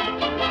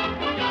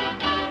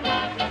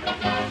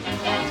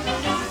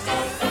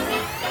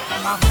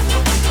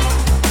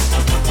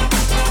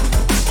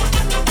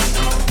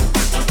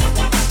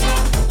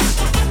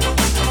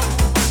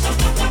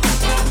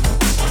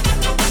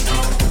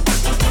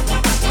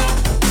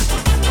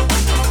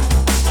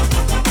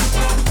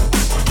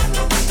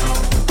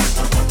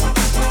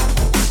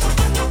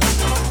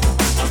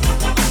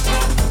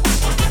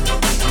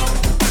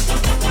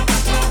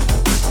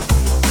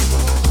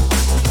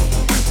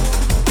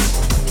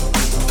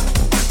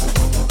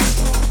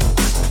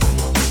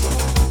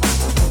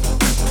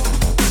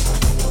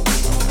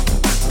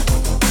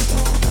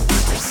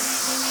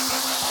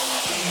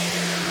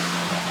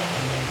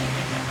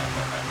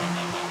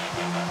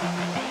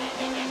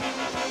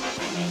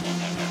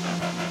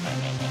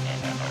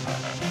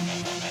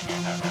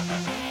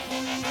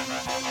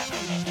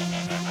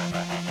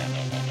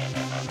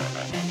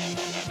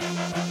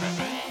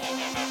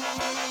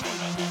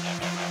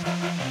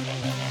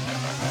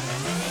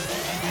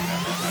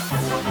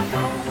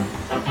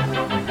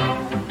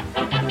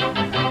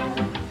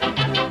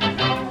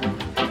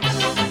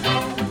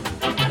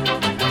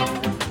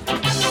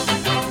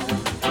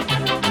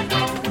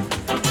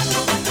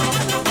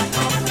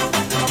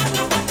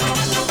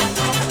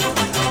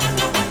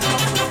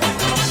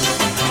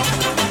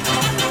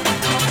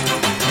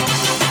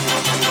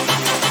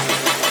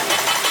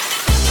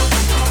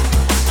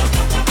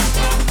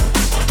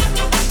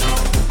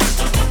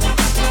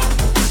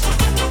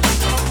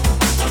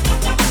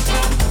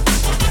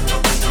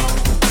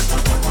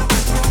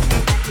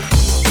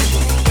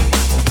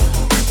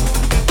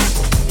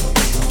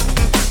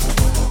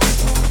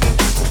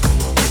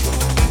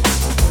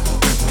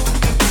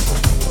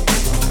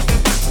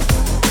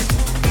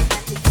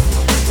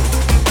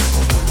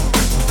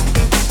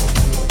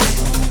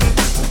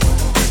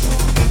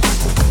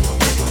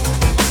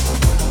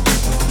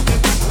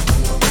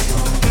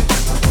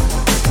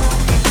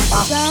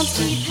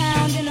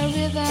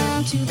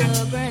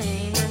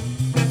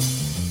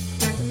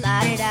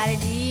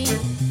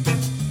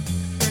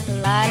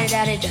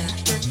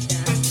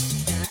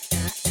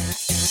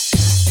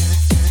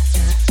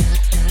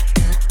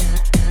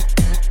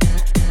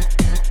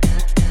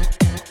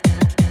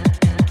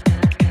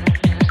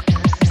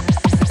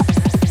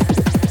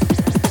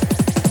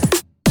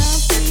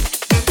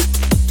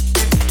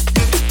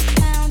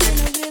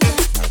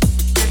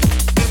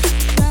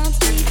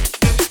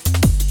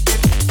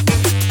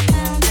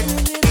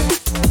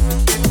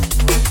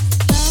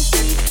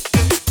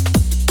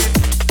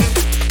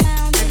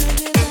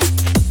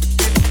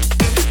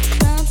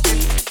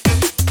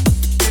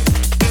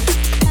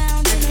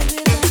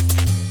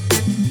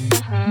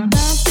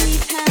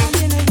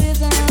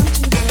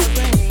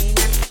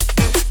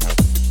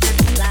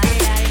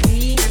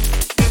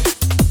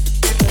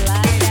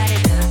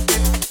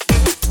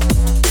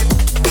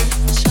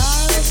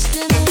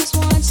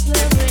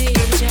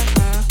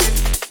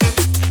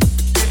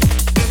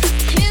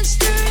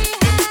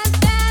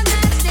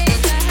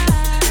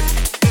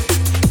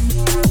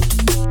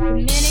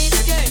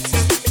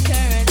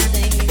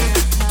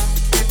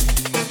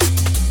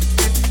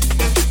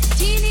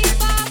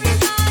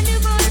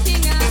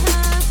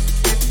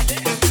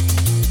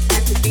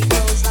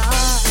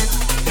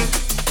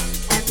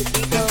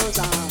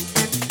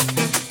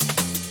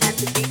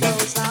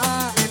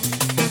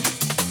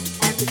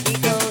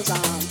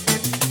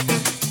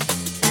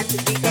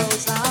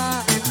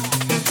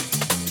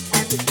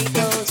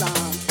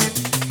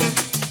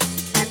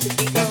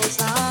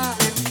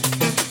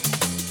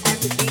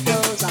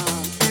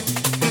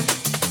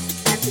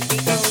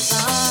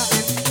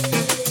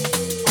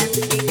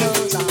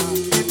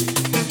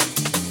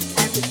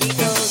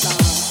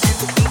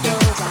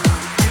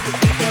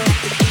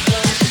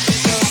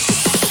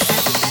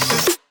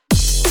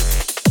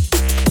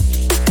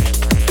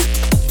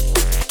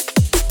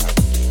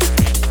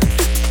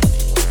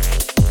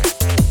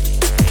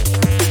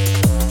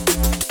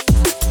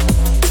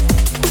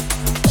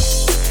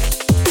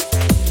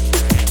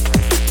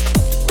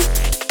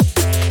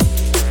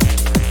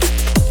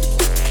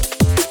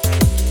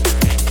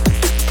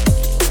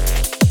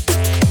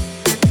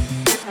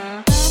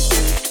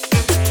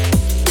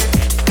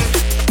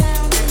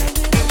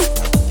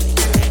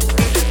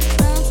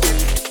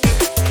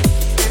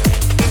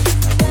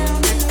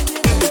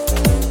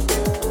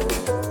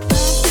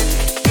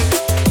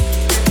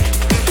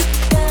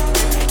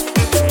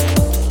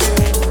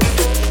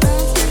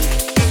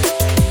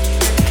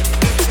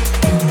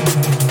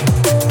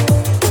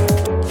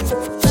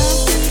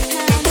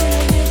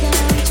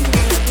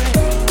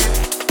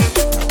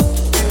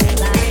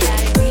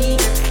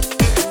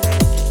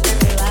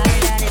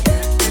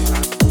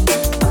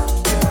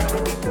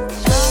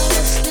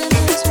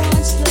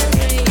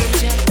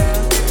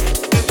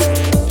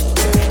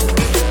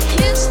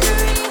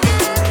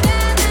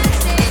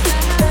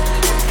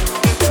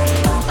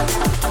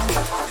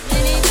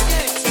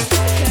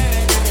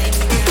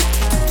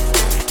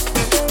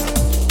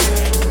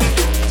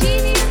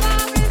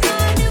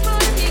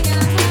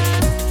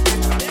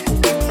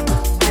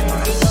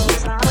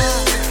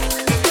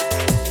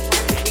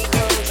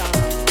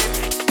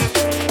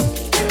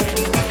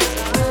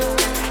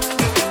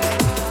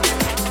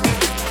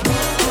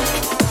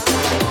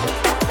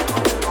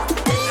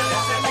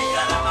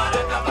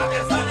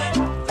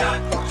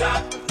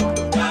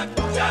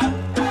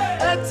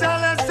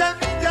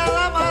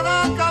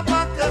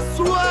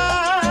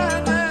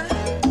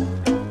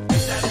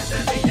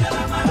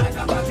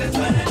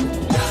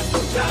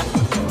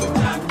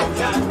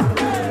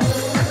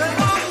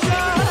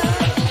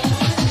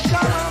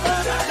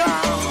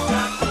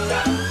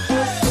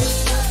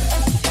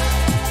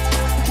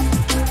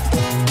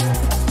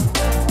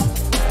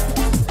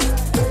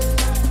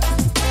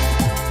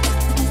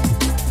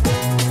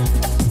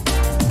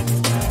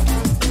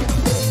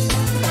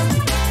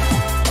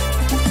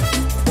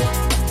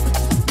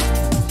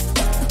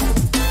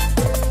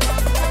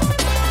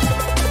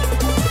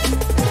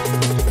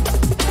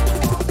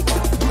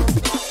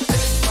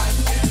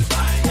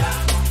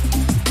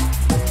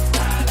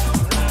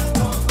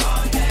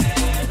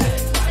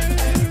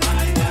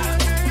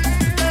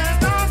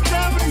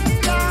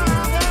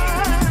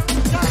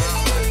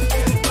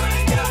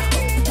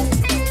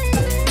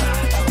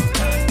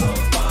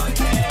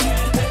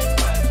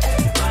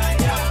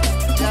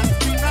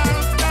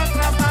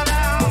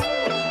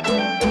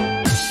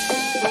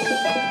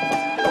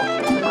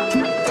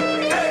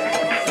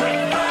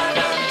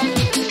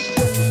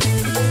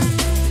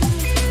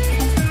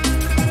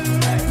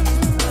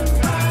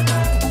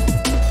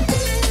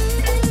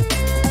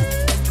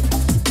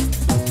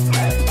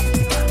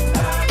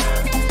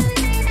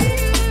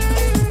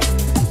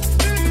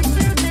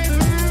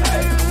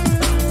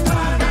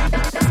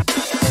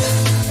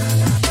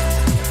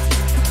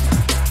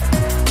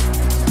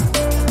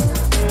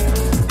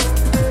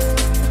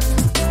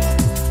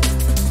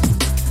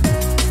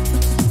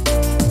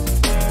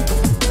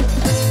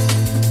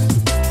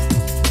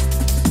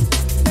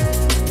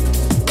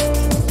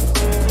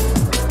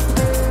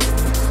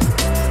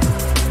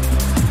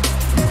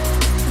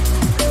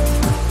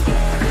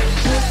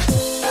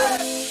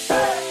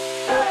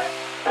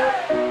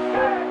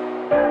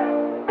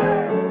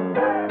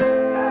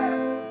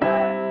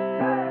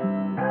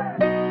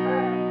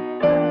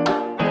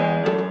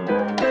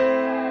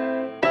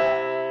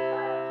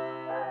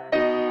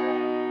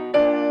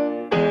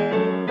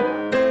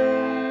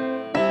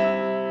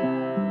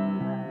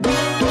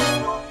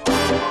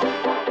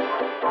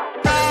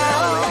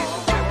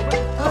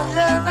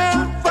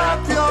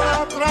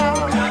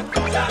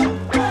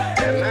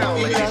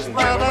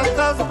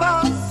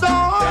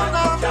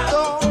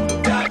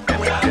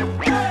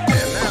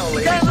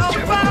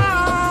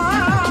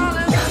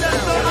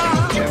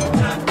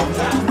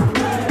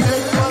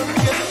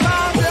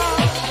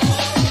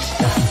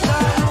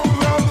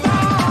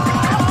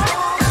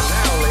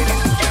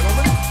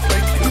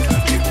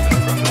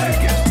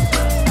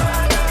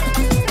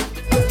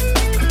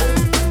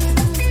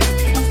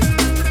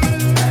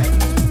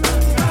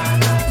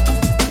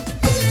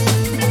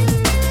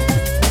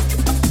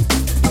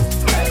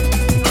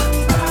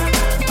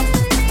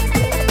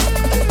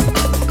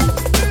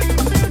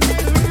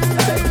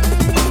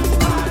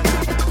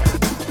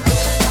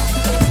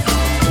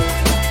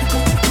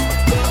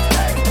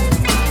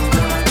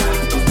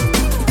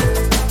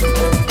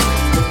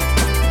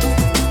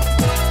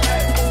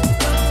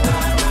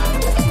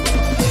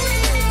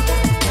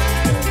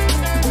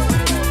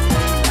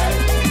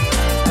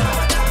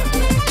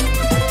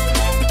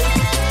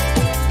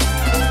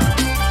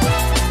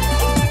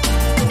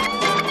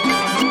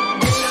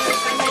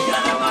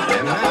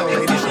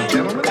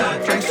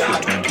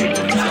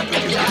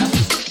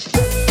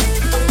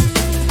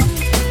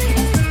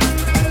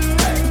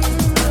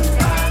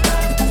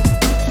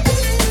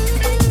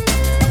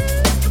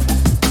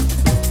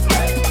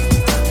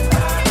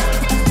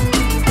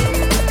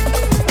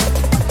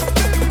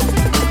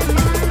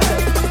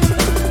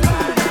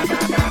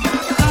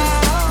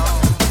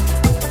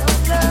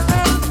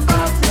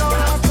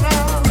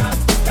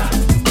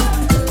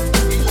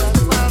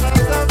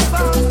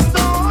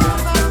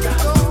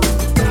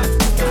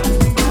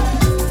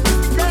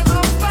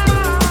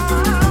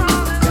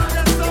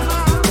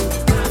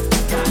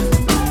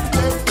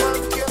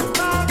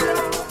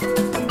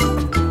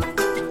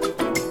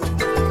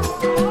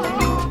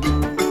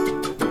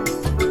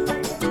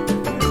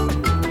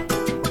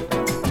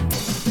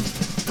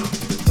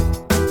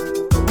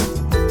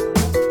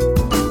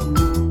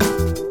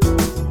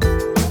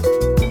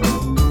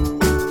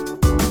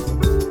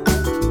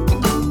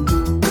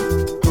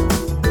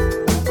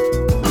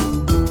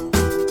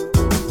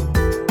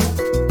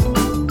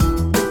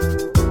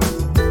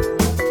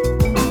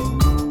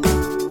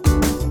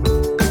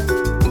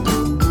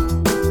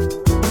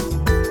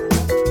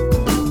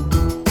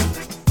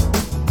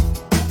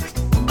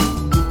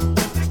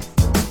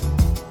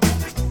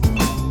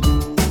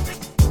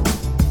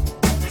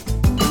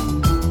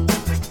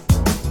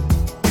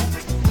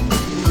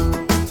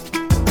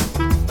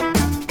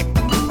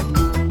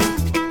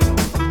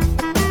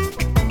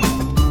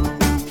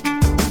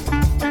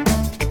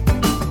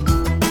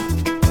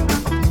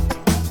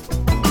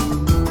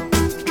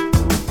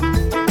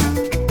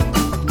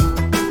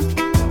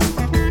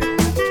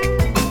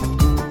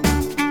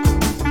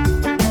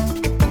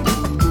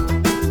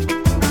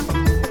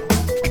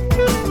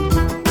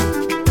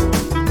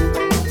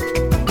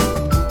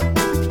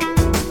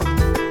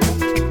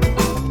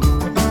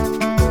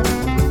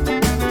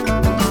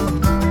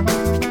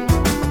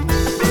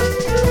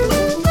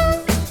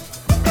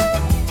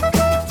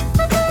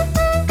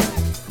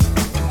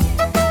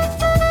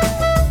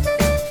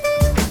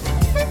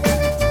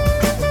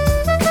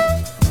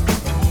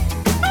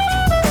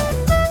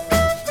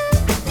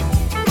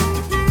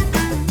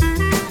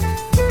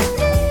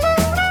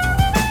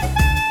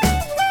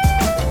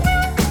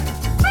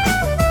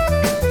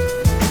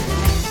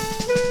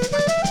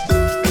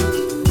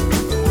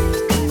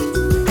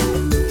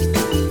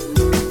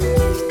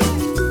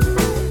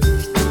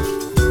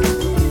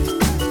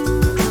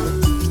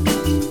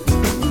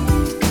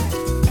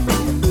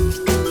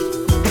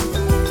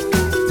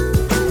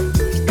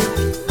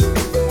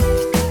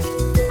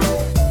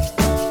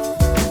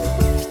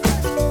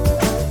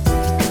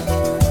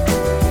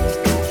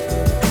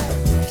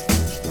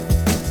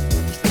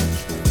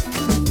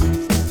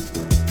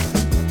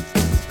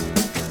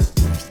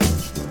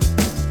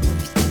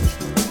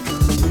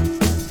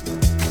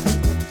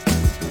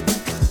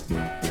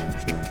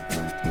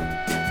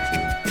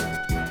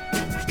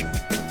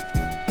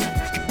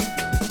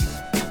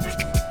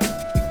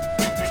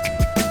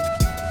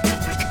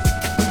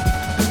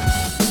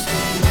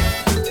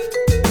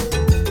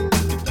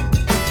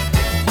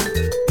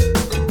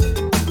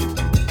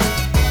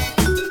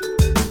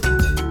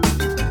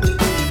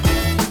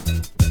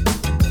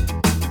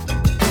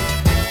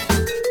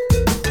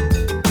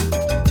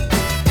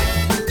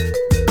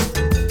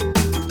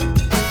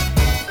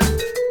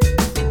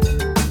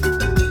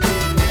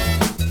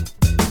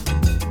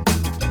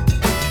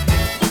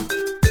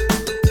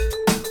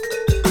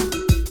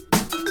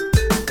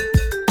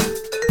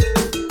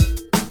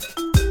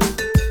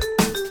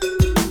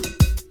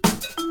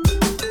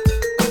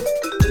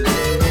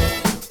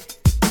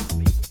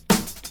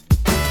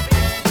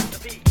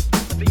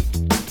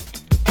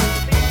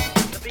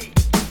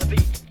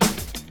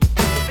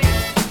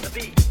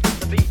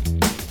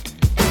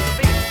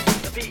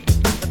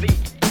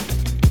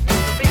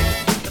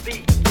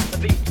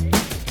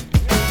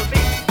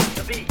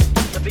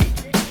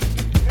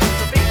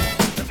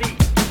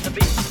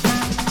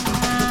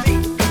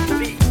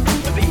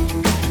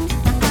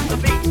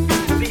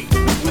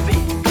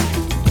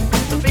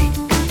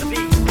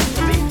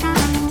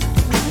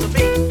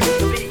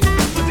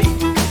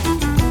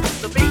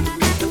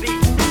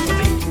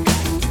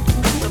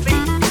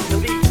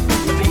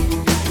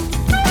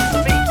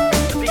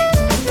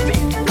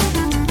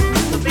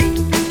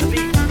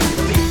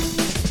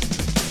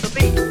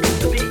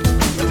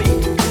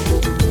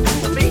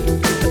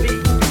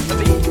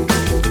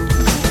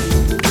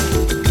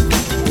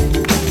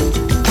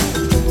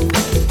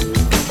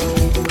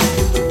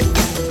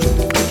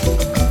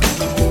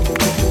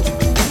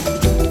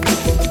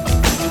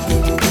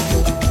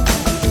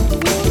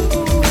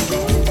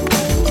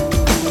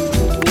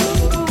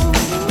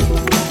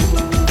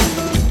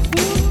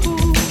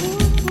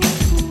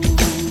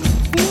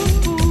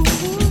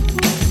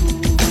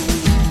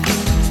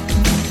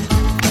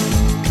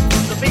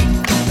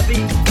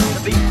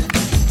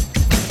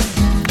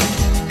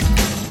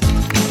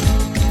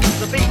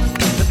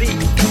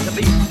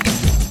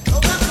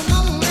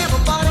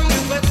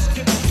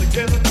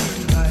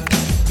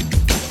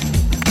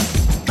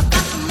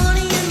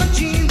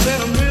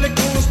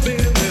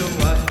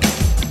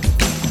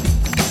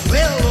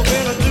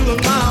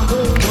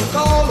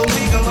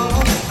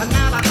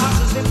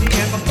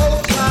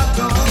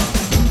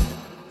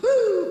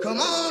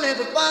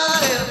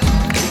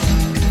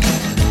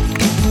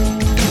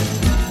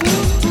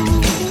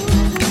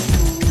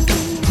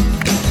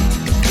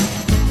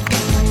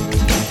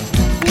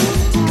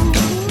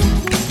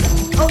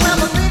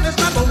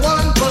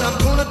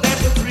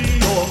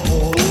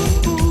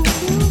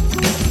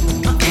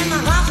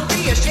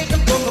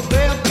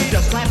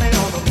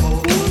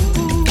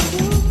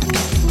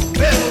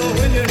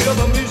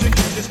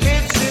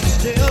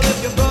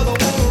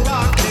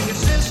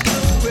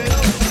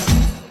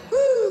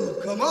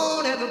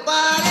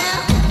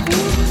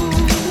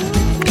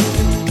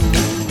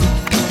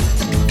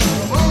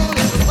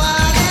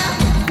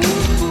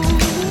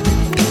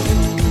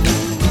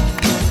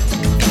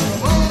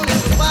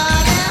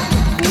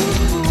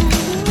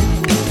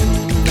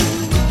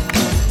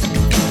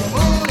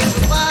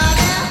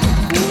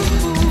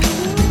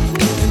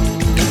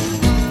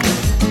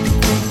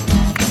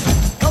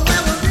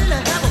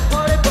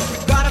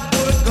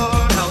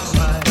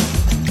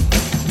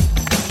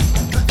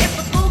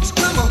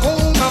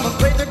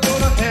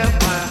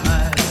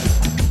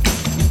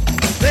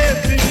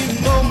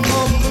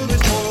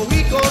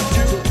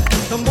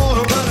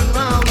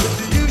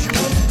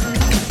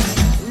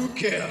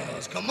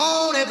 girls. Come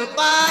on,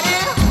 everybody.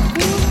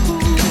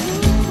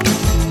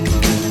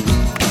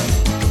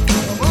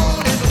 Come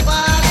on,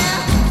 everybody.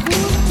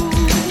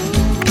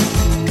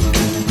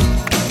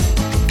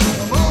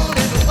 Come on, everybody. Come on,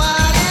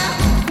 everybody.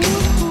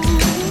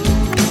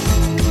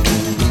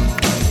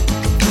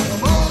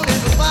 Come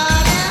on,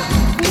 everybody.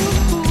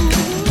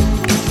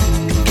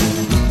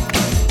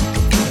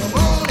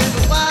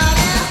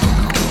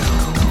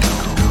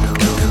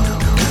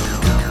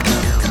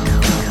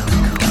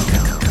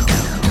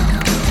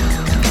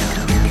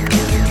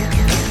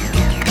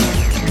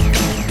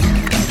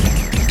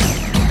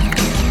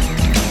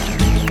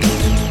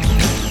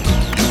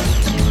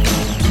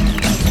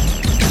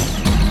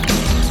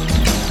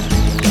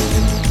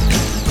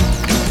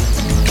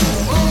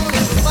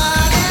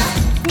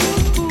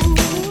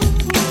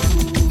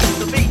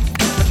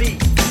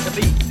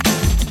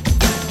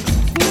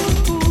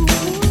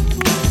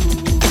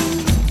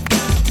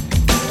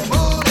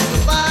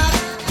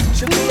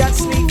 Should be at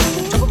sleep,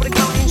 top of the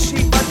counting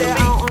sheep, but they're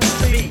out on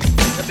street.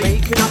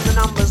 Making up the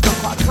numbers, not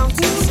quite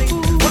accountancy.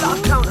 Will I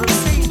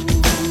accountancy?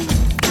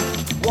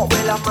 What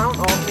will amount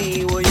on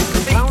me? Well, you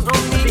can count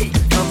on me.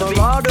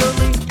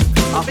 Camaraderie,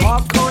 a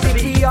hard can it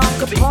be? I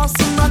could pass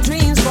in my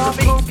dreams, but I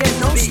can't get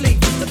no sleep.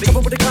 Top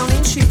of the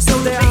counting sheep, so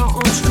they're out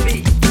on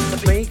street.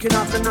 Making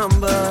up the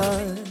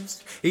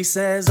numbers. He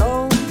says,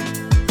 oh,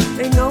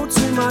 they know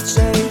too much,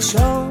 they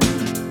show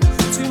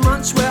too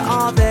much. Where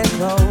are their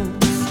clothes?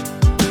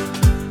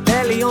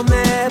 Belly on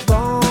their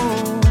bones.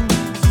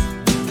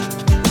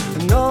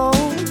 No,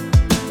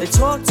 they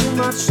talk too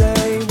much,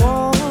 they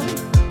walk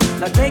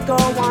like they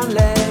got one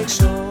leg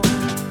short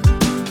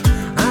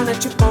and a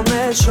chip on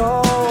their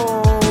shoulder.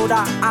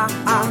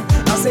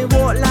 I say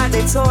walk like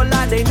they talk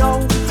like they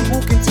know.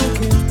 Walking,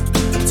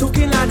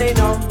 talking like they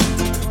know.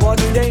 What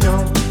do they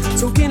know?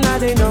 Talking like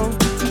they know.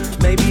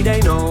 Maybe they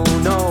know,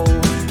 no.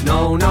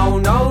 Walk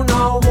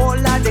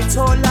like they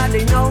talk like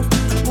they know.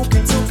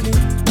 Walking,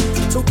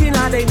 talking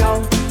like they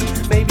know.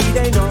 Maybe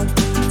they know,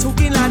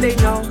 talking like they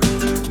know.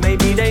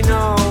 Maybe they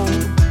know.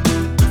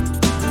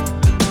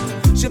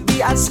 Should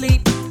be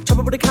asleep, chop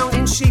up with the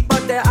counting sheep,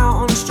 but they're out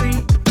on the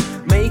street.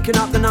 Making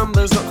up the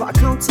numbers, not got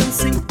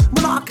accountancy.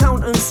 Well, not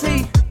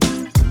accountancy.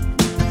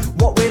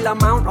 What will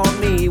amount on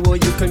me? Well,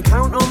 you can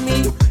count on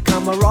me.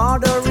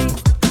 Camaraderie,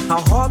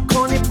 how hard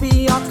can it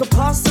be? I could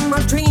pass in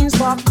my dreams,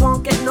 but I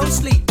can't get no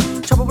sleep.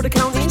 Chop up with the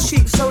counting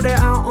sheep, so they're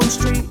out on the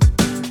street.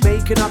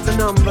 Making up the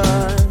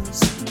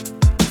numbers.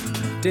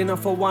 Dinner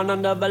for one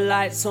under the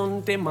lights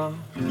on dimmer.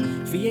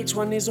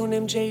 VH1 is on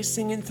MJ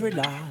singing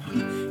Thriller.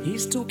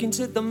 He's talking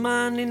to the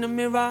man in the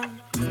mirror,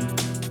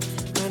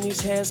 and his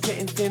hair's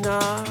getting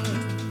thinner.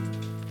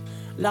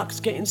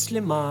 Luck's getting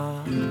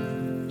slimmer,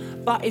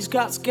 but his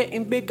gut's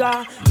getting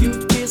bigger.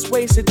 Youth is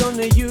wasted on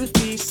the youth,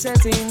 he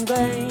says in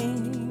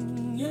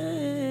vain.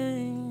 Yeah.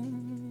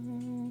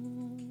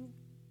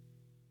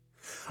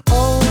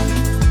 Oh,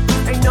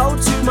 they know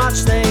too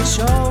much, they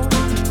show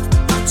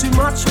too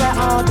much. Where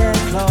are their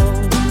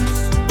clothes?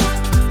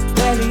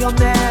 Belly on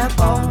their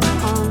bones.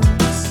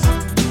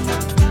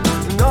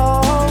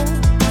 No,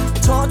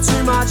 they talk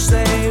too much,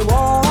 they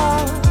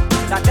walk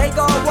like they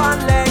got one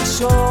leg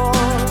short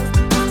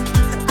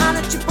and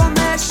a chip on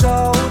their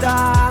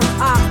shoulder.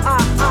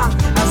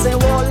 As they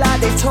walk like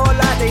they talk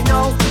like they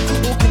know.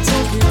 Walking,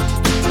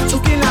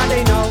 talking like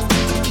they know.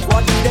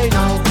 What do they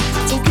know?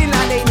 Talking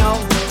like they know.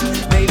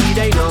 Maybe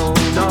they know,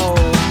 no.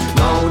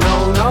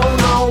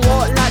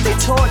 Walk like they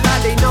talk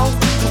like they know.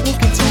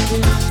 Walking,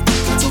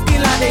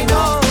 talking like they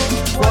know.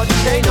 What do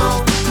they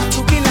know?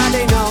 Talking like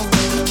they know.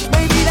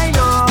 Maybe they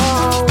know.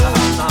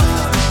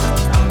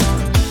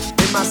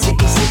 In my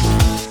city,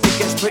 it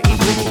gets pretty.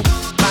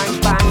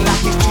 Bang,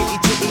 like it's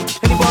chitty.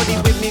 Anybody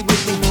with me?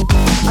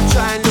 I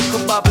try and look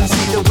above and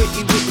see the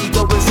witty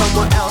going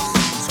somewhere else.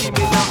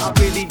 Screaming out, I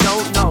really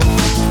don't know.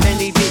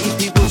 Many bitty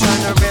people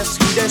trying to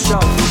rescue their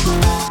show.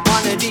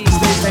 One of these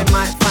days they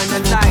might find a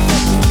light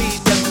that can lead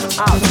them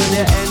out to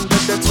the end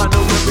of the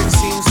tunnel where it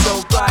seems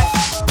so bright.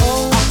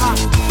 Oh,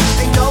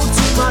 they know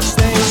too much,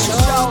 they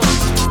show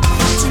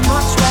too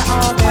much. Where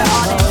are their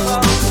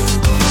clothes?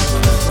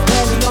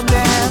 Belly on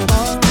their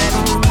bones.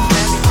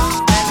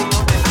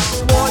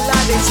 Walk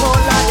like they talk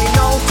like they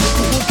know.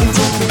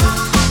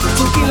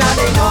 Talking like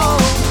they know.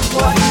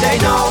 What do they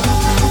know?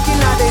 Talking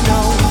like they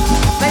know.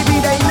 Maybe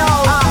they know.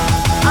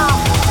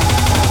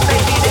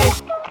 Maybe they.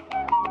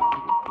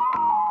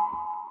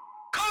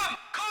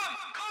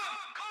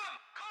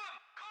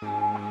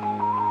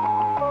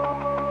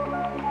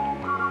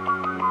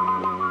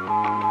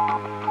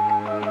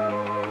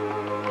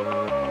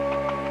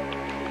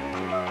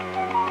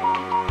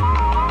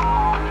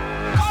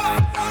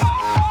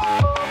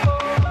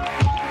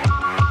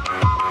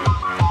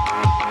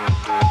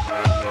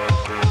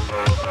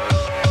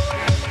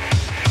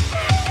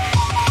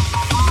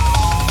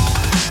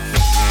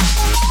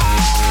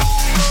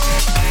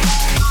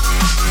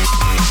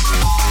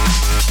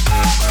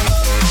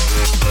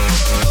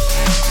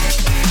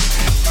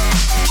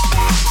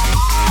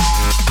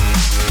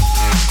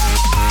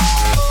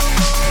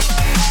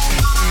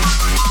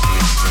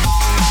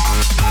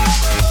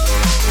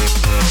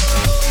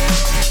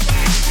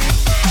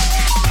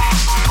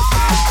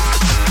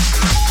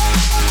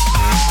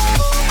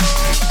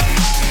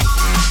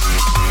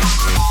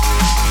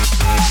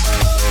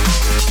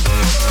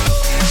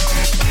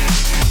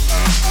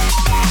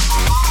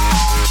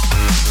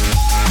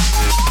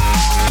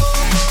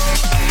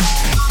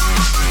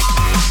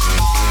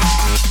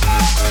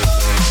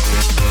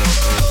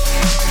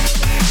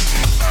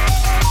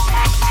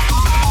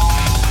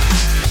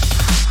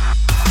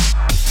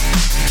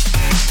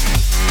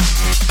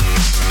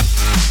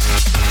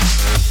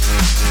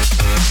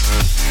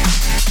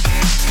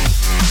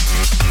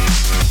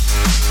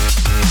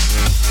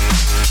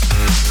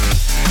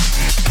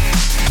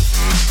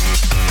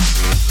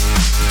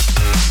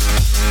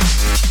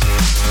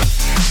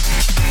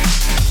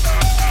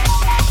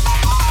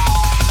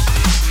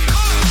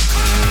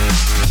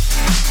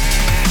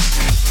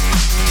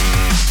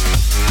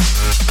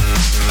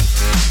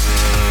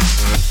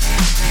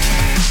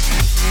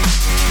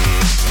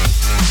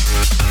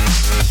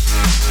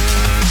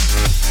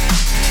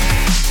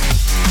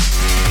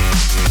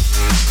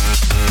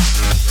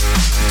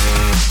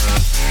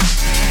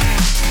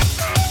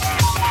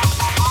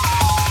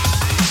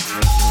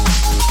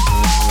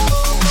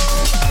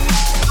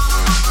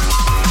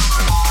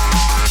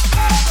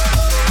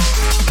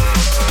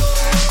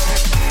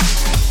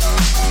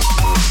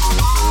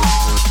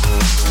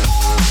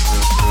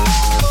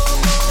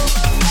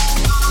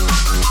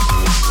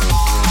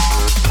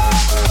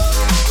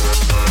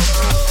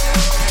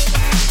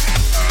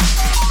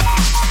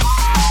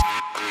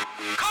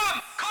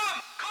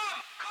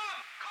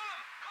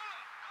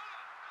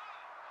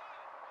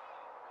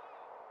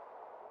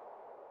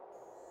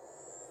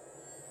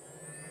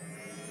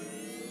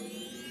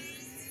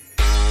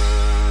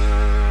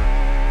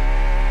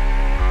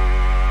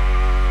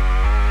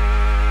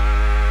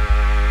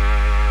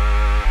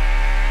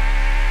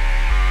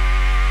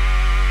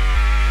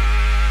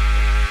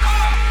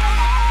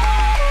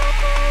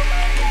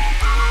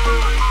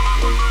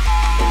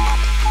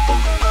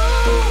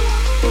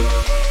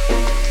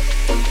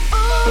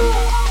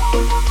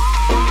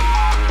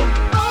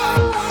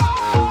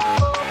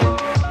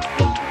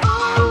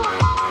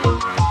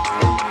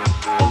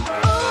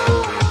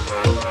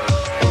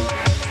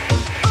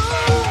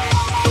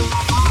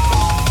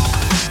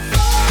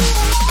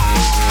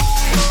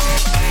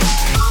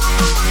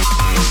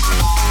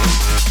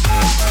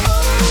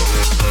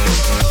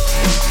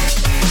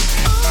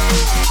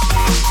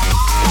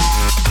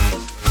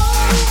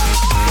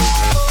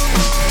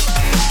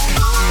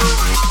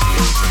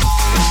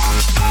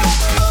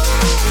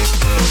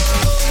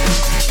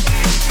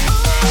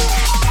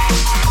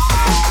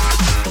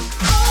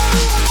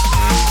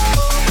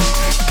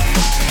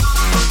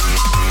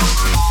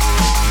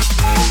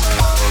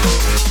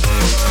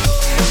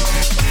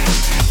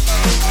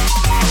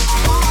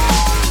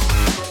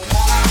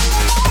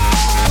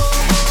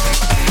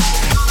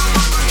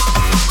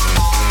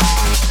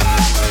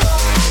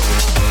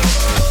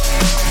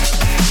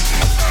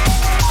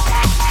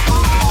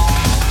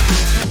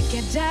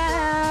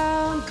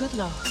 the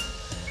law.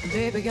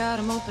 Baby got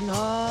 'em open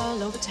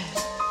all over town.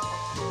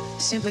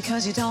 Simply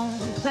 'cause you don't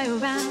play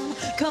around,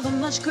 cover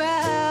much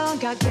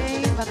ground, got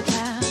game by the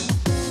pound.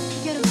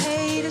 Getting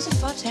paid is a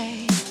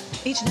forte,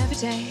 each and every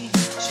day.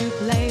 Shoot,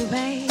 play,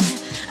 rain.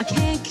 I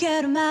can't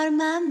get 'em out of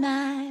my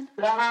mind.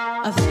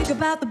 I think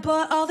about the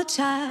boy all the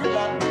time.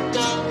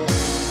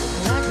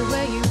 I like the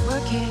way you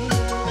work it.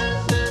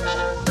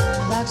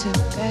 I like to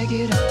bag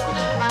it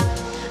up.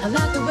 I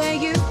like the way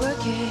you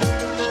work it.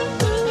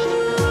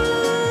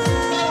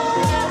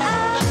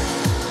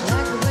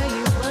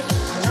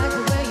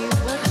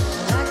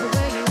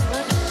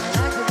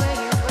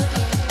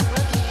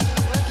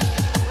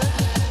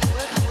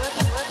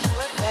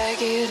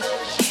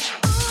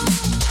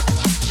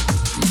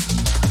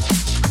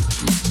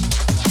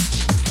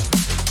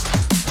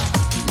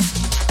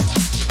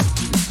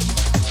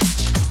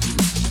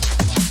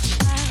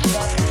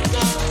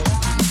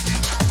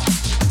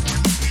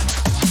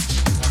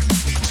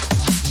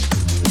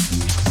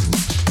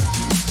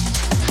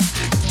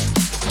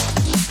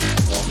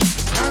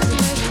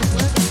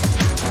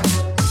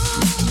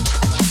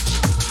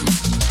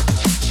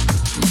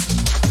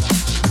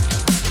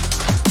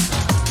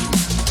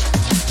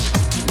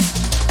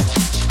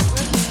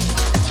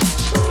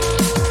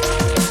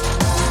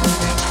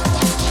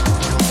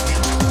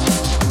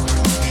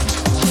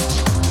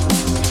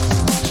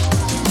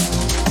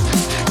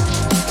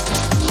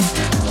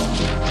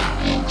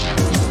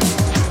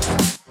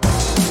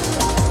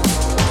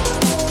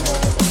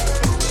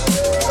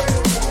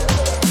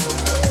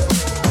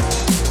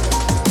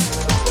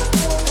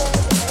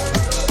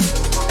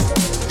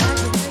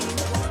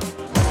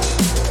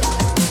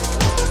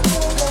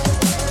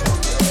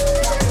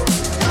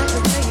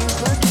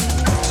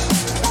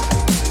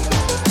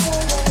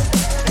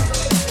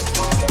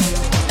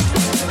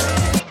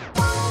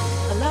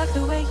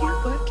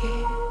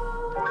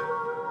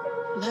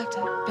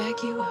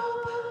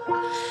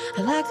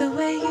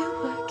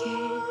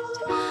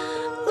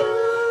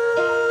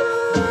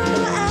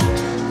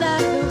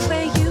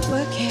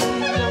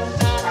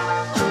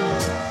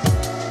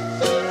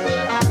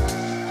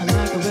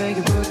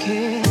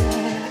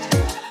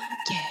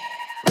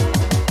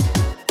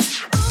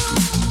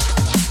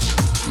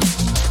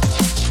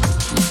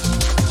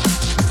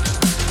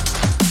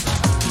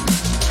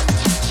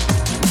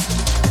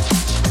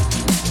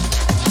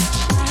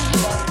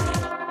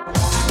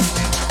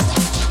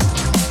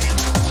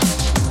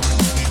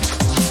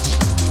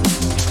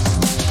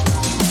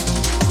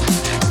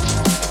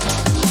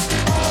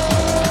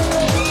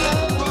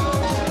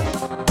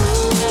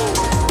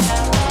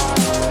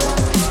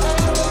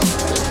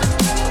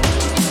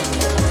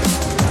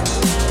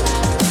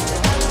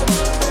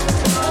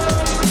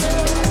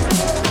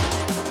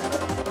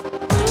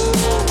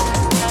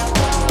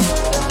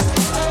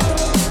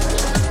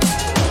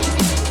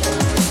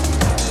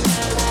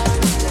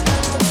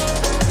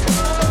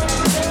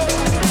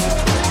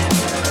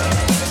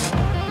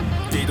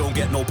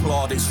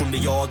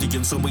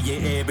 And we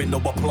ain't hearing no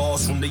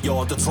applause from the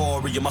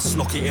auditorium. I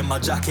snuck it in my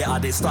jacket,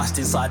 had it stashed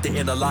inside the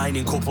inner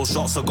lining. Couple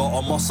shots I got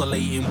 'em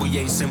oscillating, we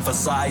ain't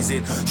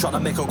synthesizing. Trying to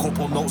make a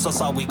couple notes, that's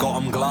how we got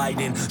 'em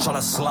gliding. Trying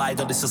to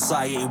slide on this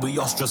society, we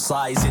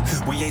ostracizing.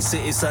 We ain't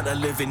city centre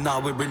living, now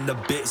we're in the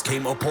bits.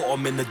 Came to put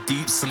 'em in the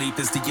deep sleep,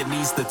 it's the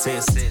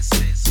anaesthetist.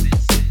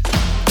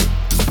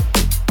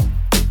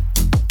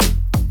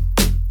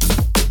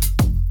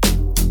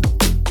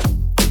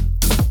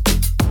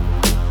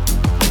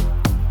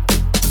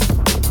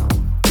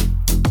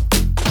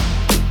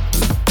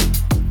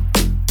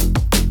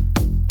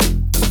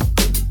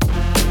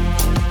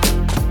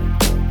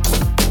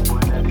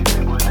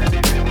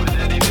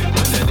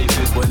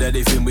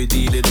 Anything we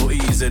dealing not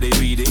easy, they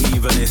be the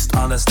evilest.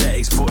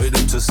 Anesthetics putting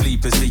them to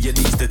sleep is the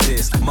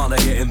anaesthetist. Man are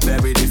getting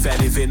buried, if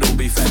anything will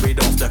be ferried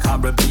off the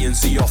Caribbean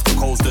Sea, off the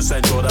coast of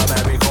Central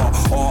America.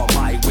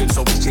 Automatic whip,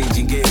 so it's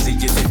changing gears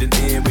if you didn't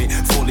hear it.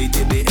 Fully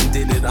did it and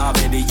didn't have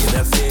any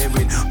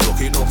interfering.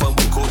 Looking up and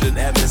we couldn't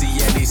ever see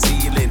any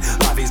ceiling.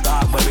 Life is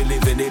dark when we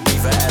live in it, be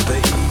forever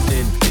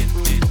evening.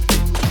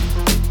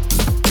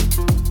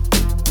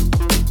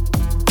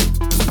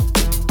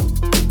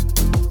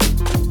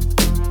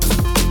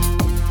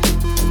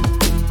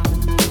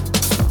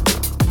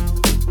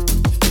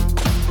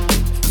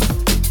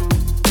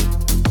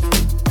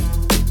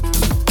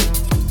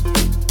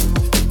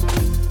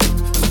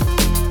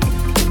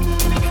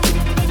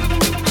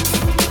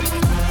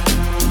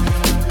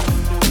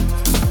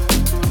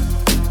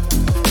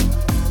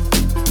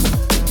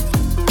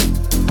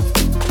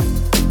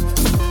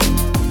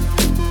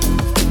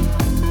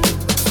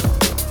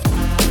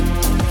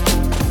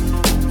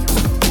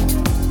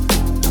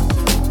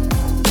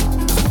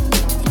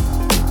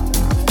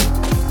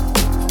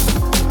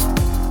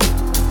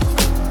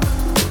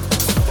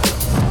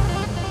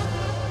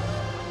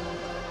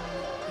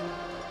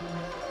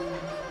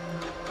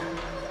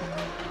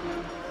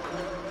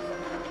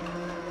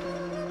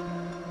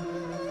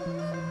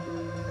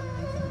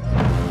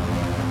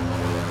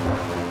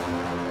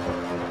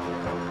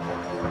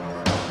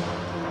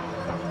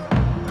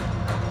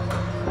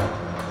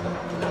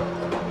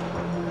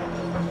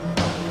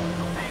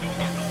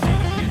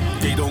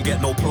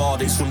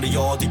 plaudits from the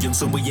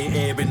audience, and we ain't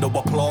hearing no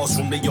applause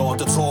from the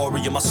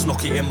auditorium. I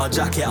snuck it in my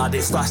jacket, had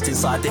it stashed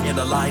inside the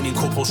inner lining.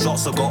 Couple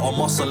shots I got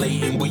 'em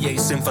oscillating, we ain't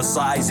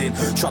synthesizing.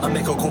 Trying to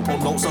make a couple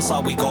notes, that's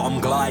how we got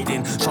 'em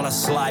gliding. Trying to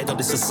slide on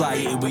the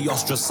society, we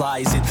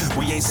ostracizing.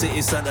 We ain't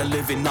city centre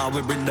living, now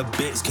we're in the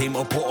bits. Came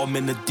to put 'em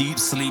in the deep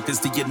sleep, it's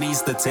the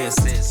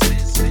anaesthetist.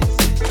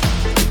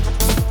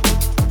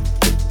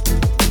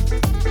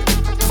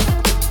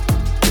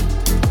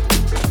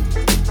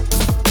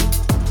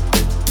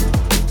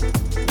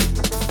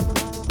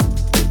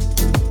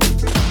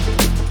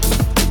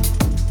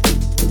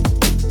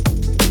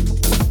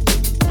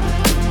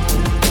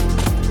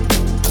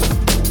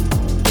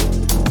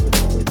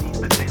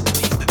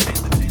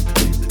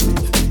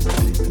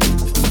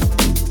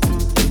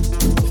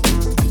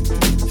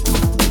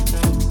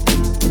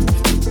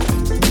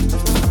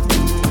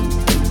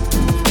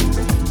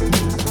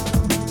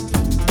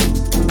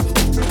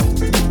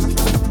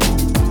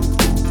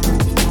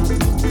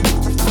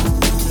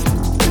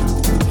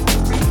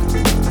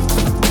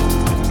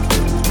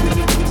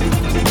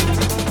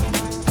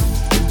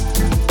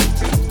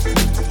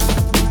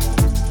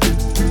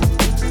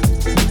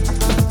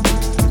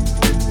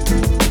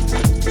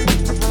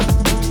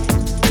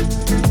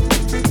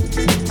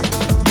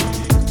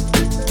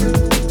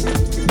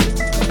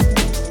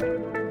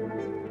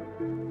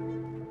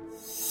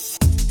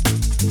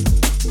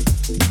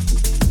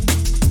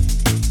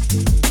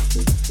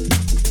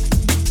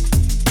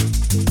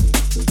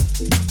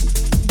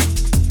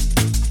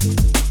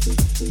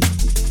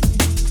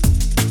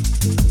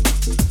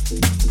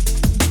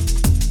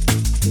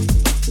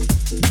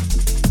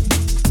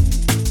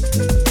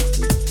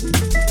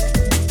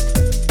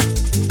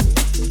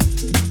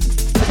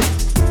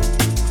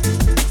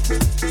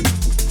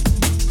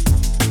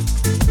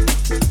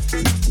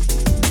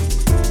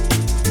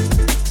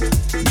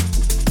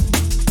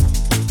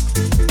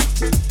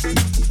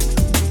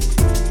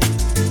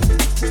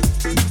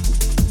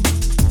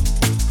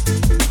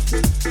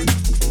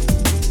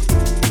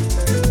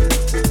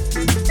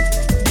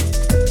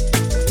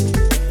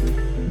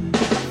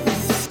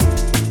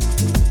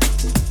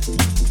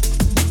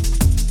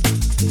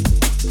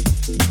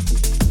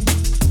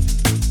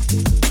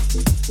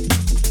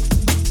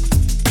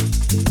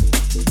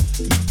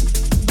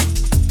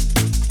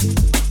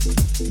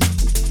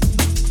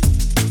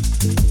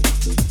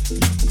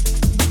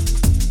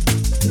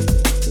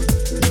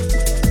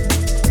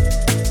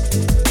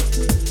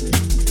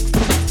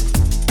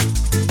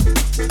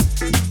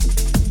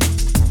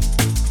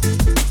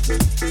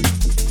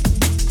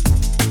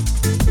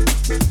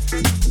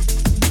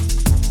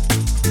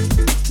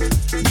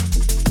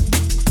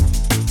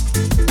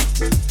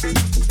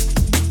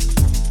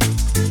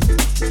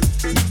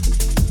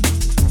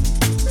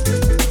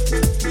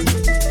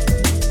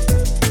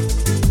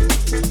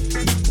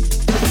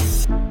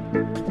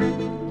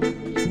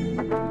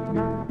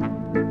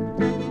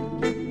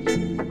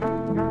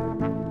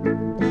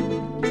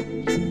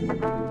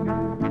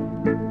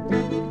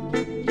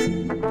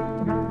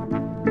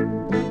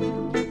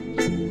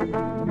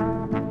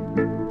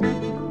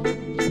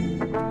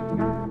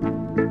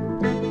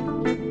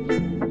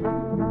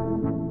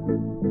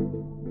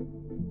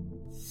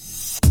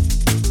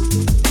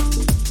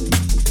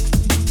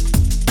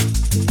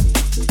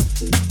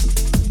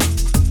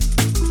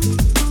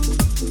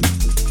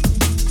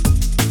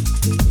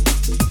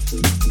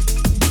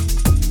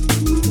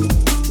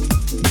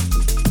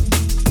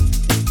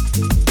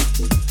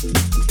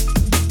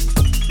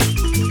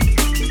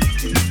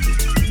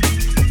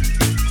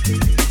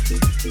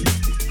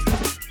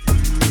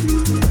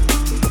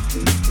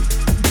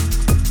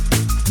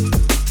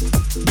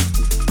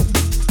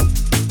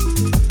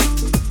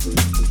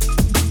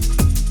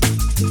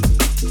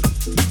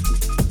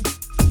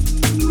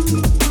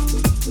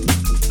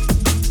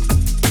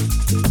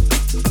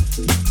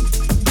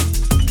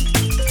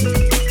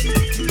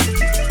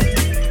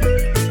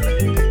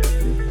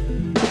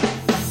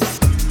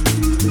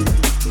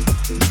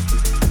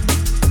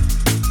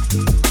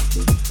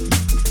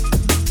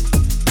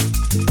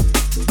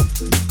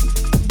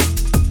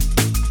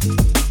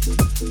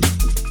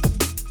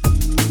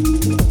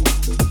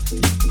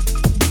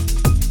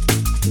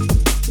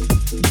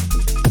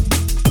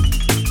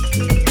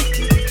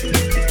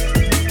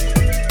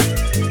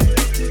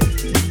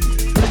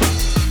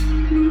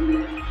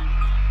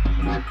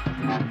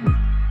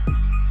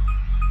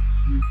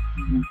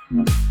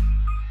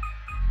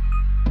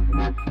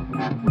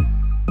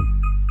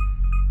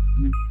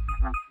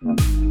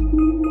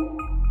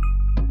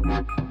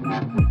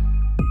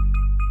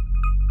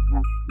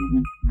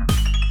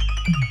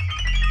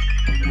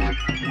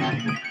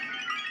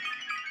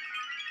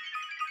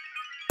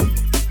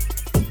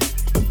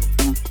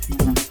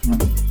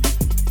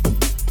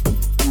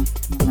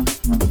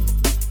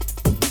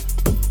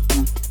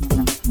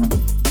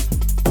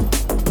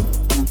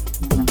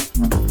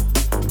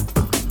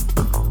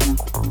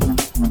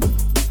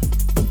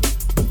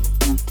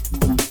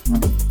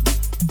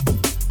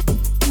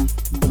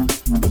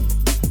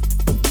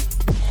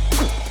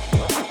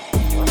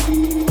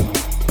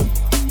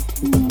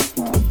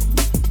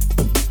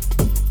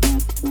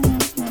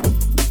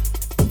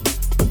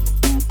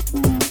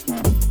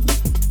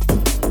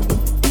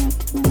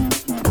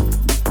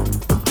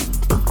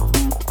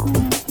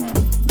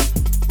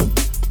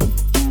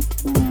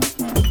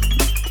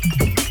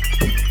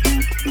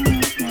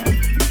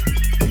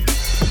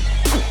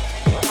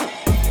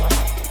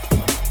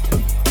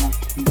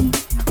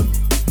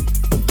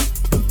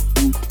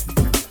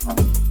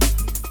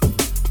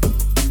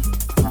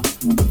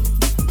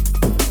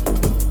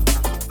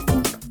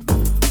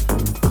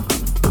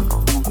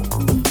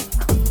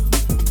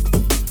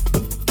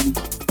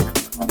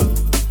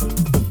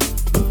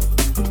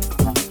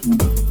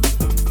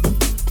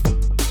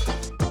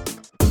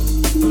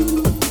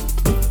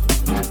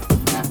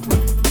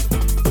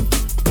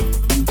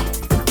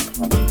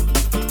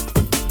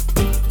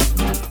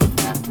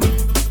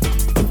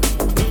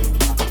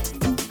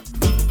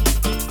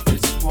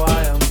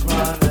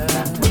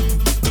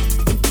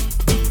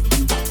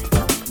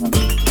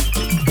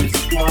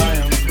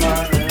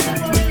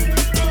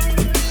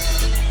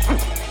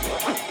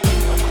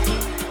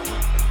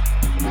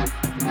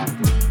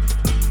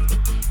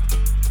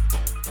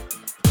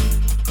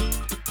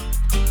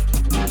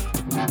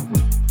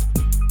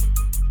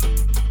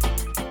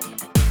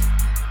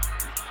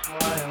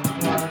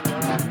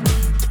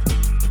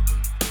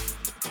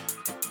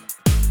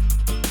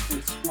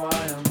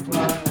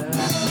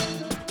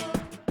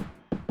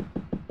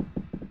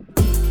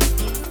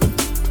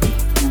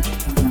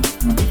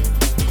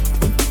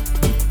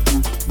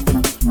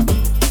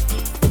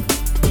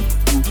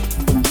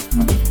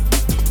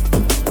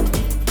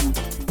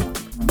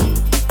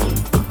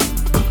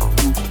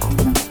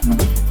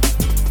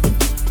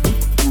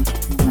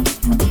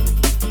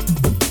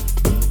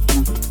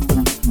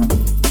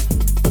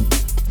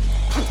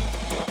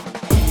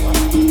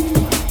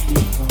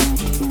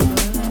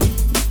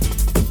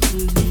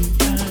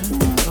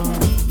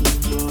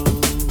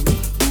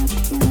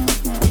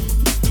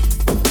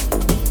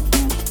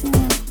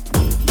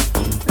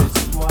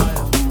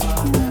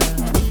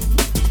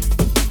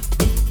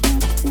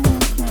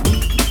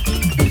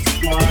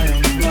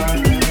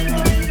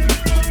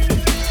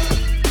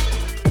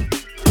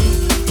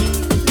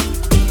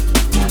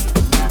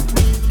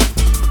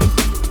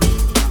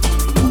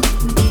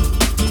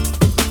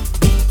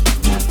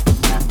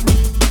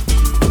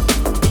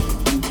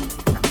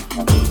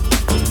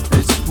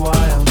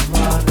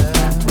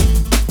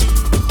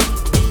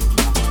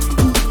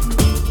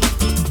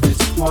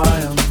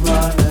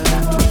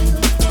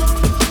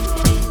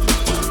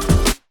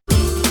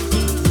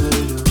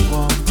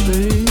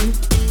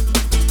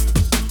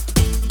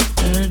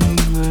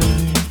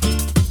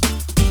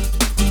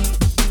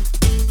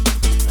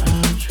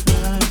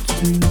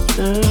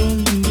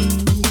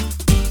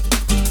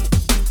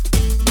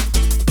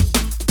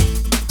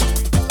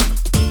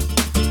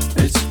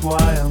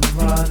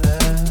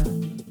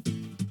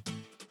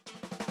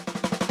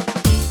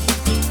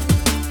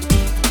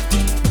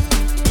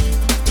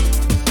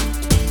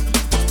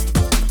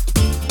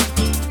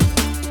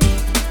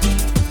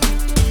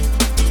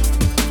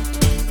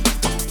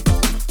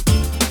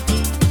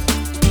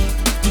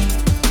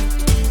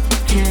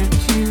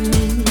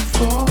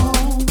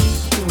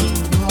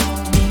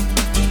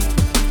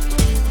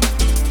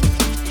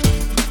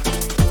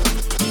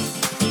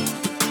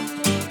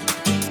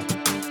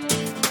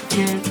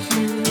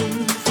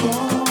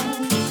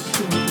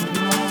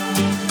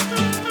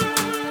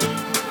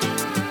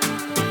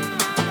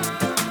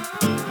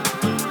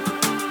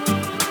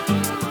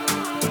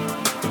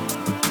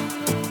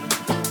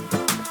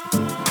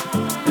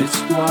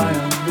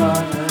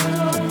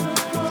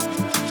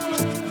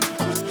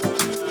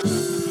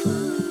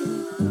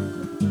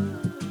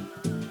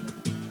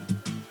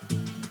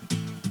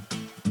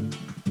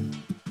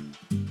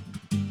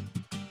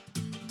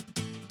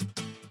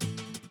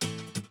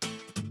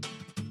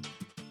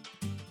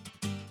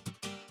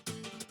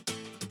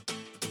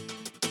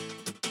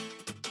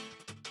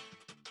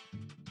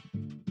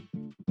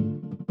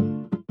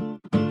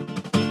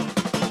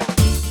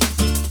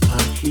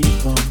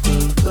 Keep on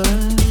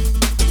moving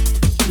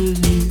to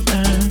the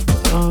end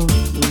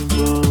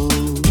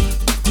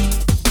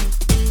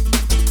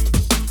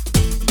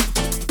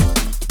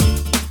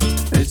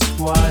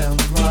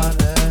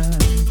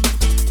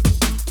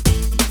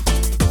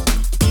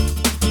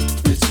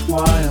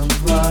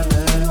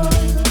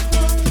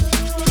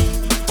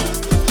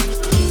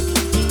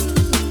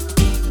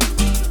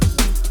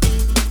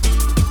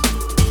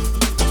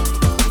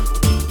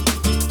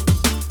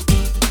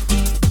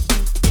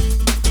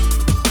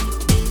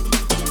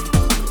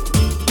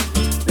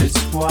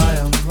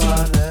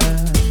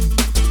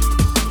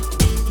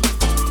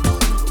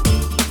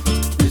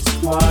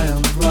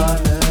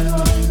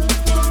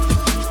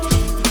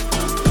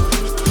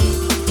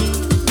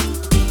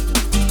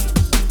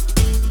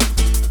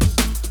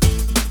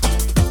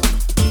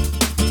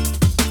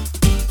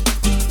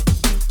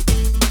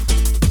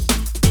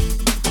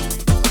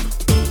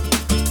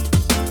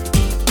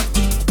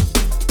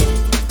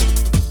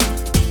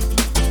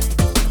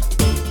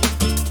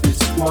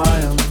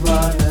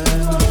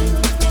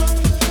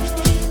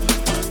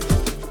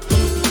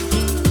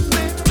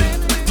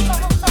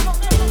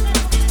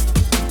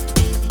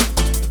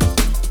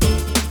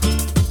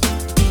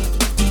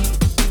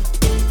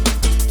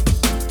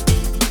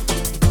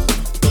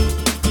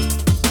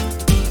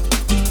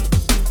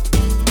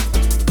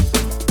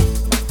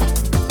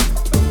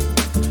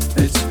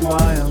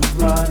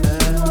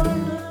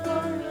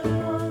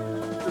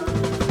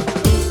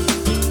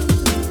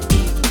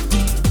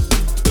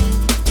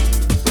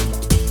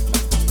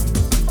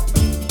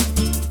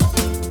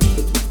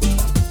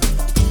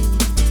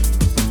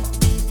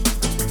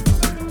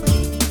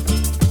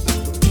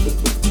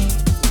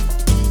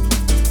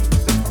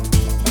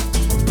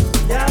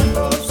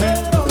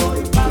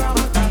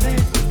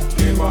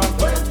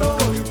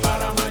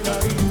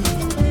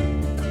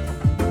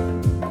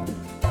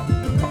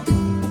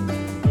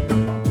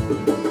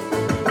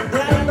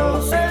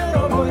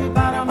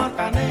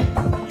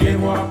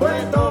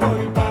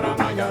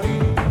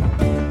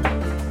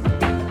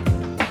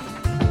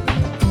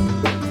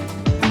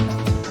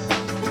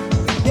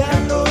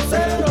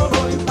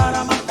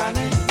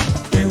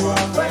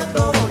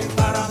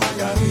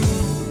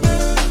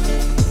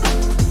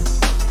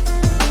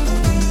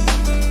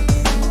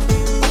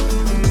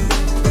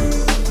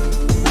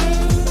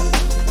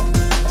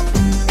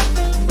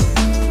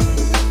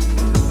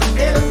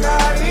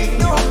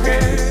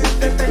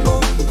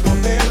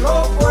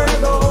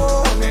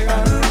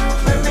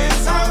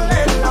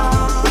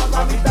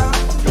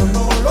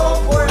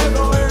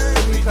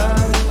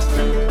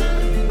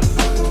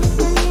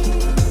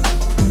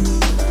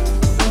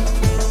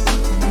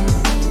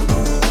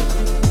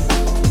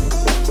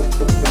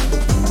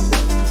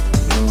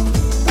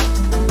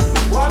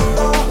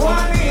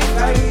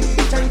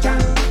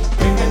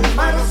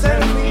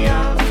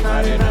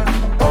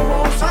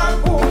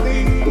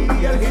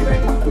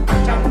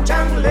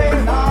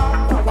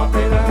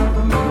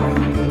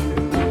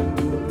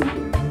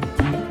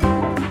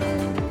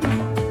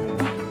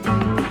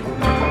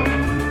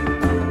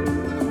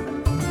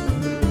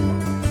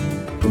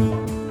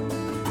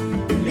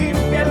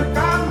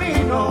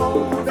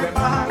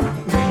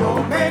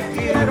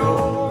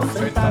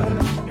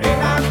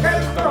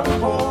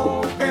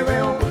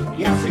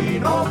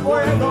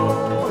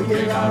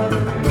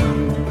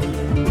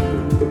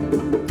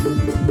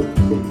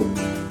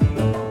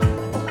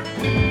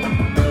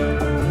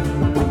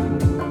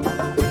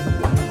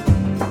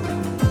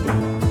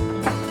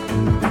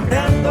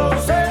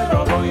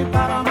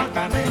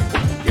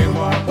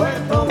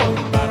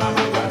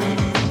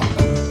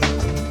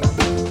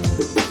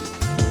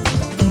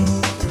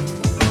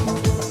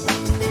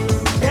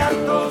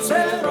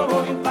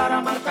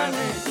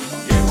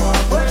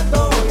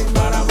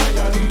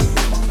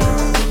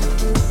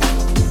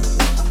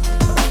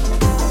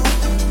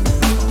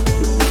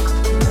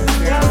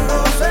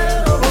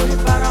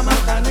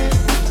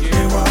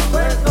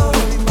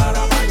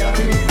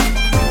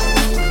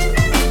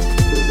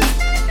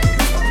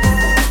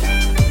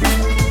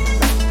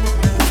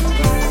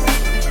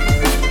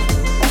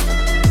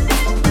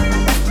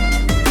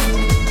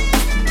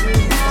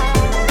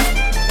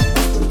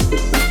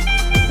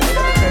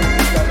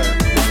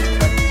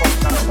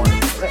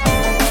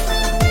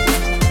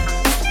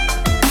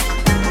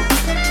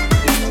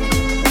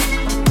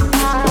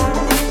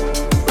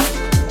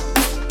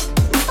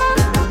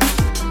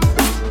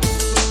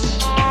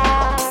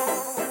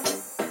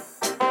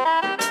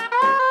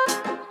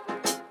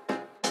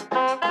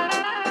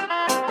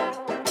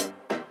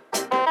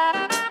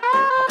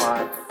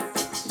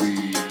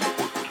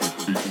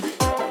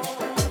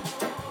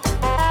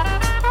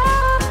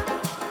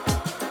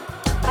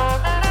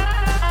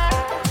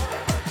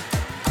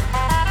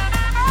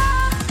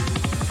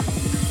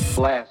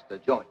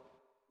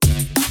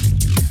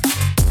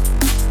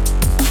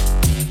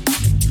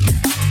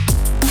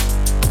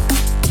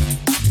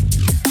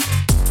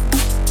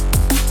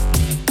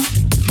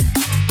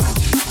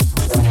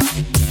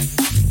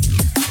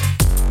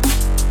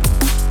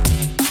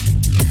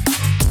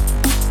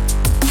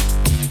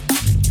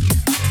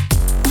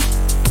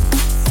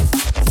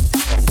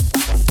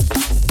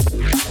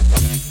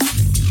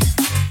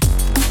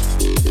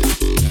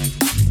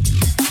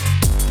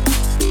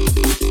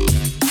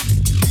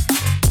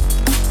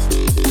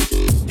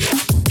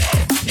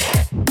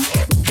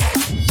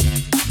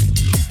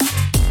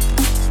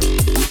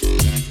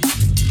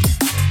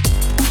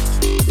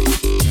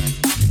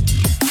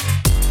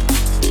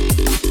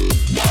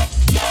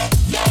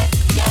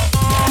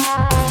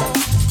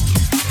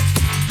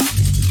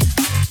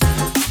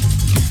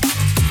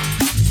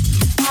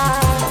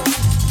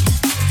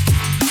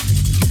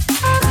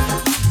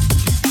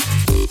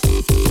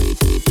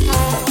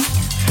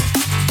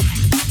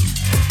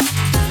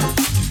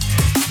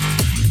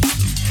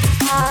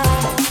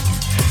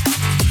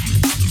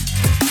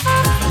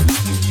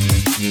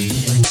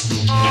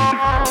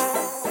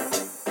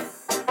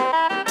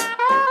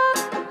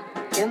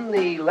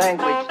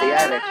language the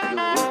addicts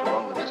use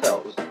among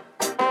themselves,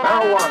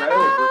 marijuana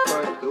is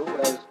referred to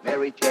as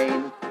Mary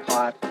Jane,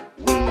 pot,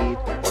 weed,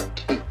 or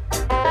tea.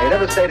 They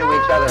never say to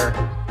each other,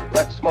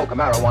 let's smoke a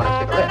marijuana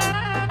cigarette.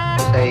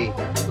 They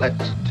say,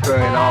 let's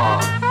turn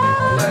on,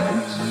 or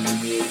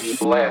let's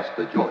blast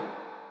the joint.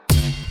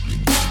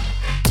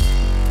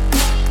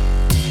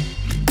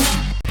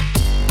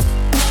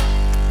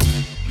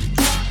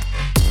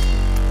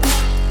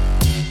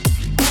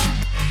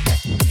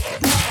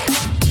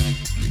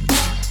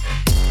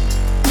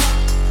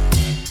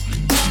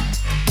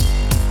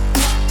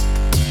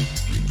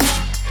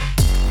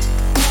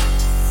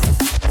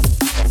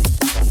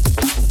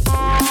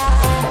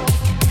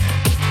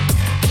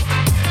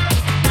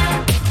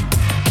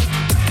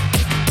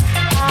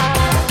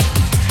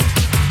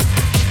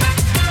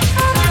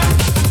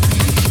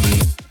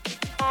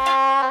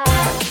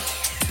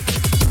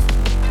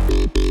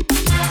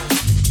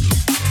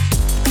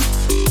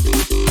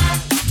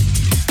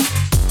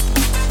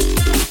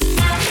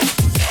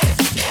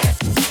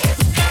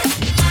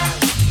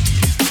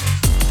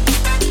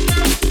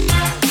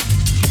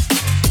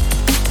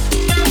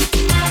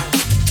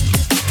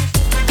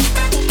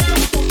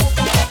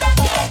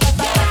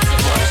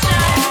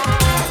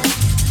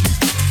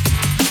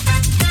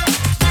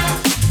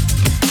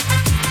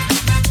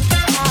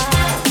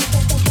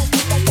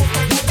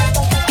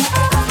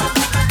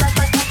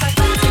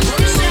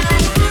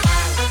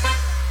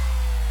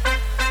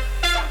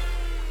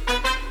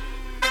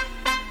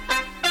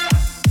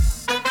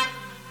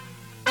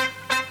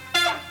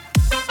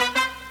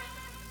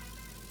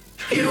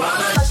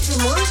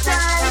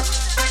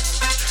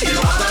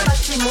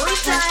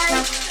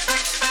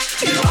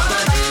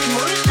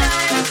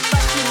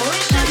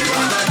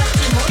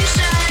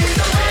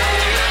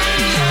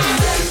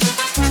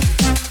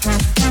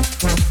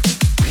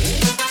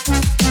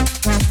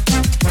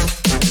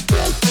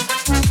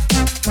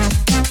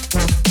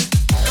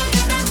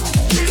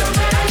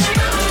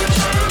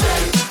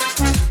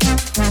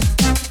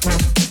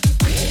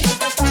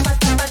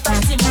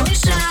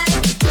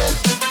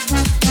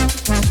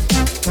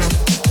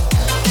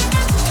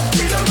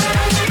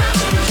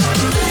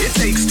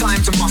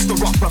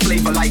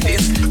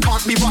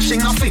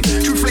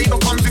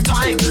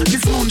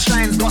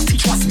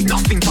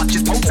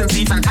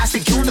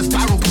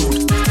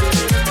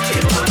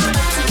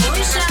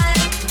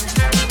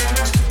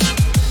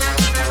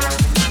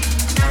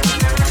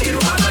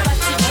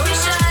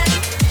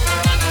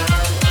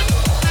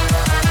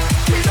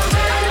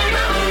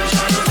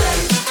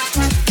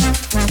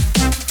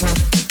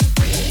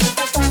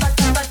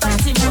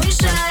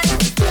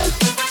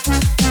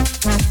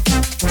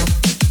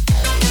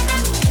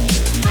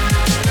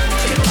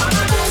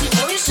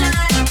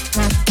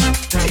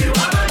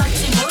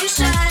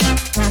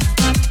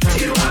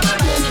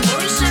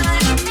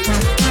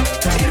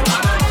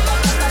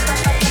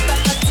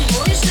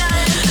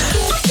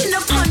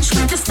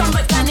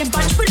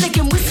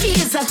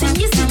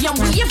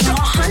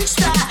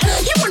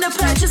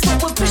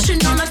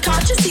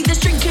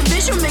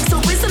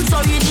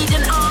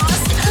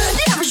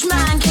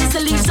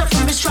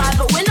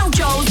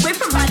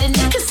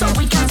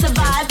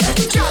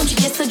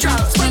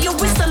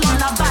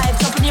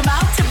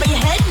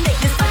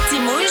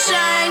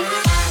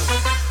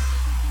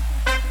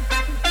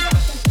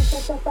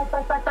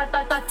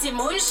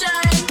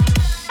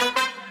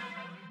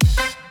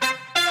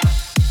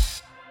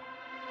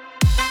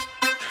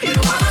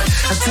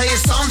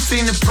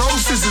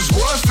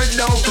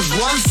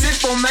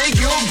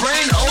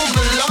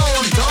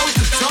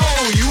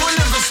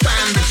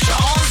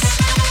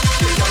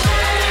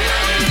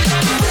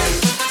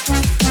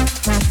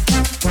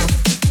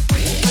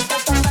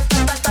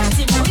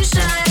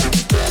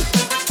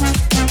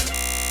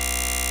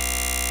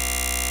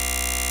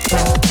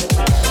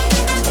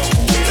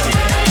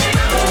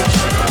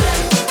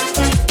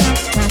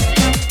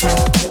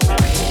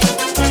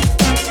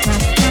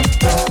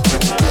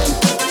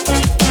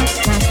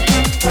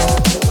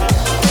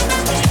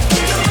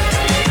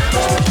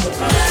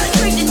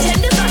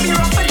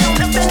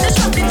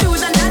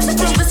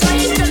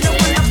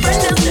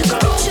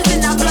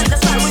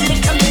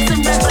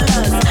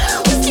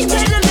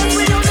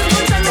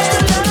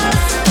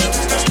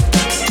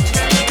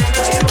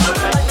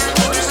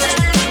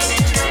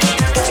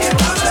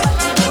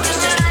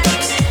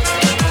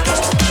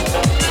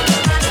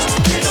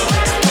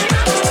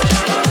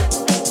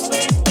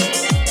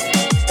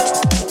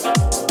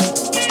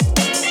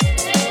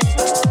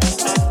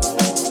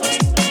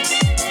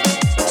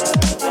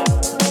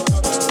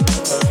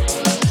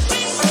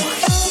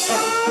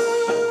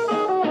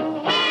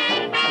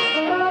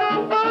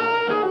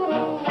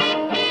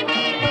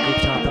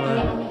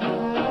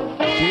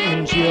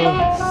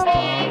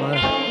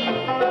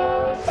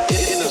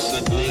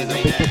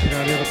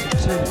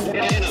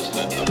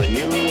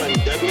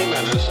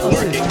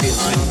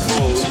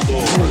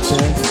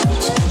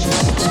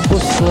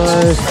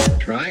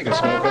 Trying to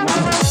smoke them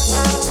out.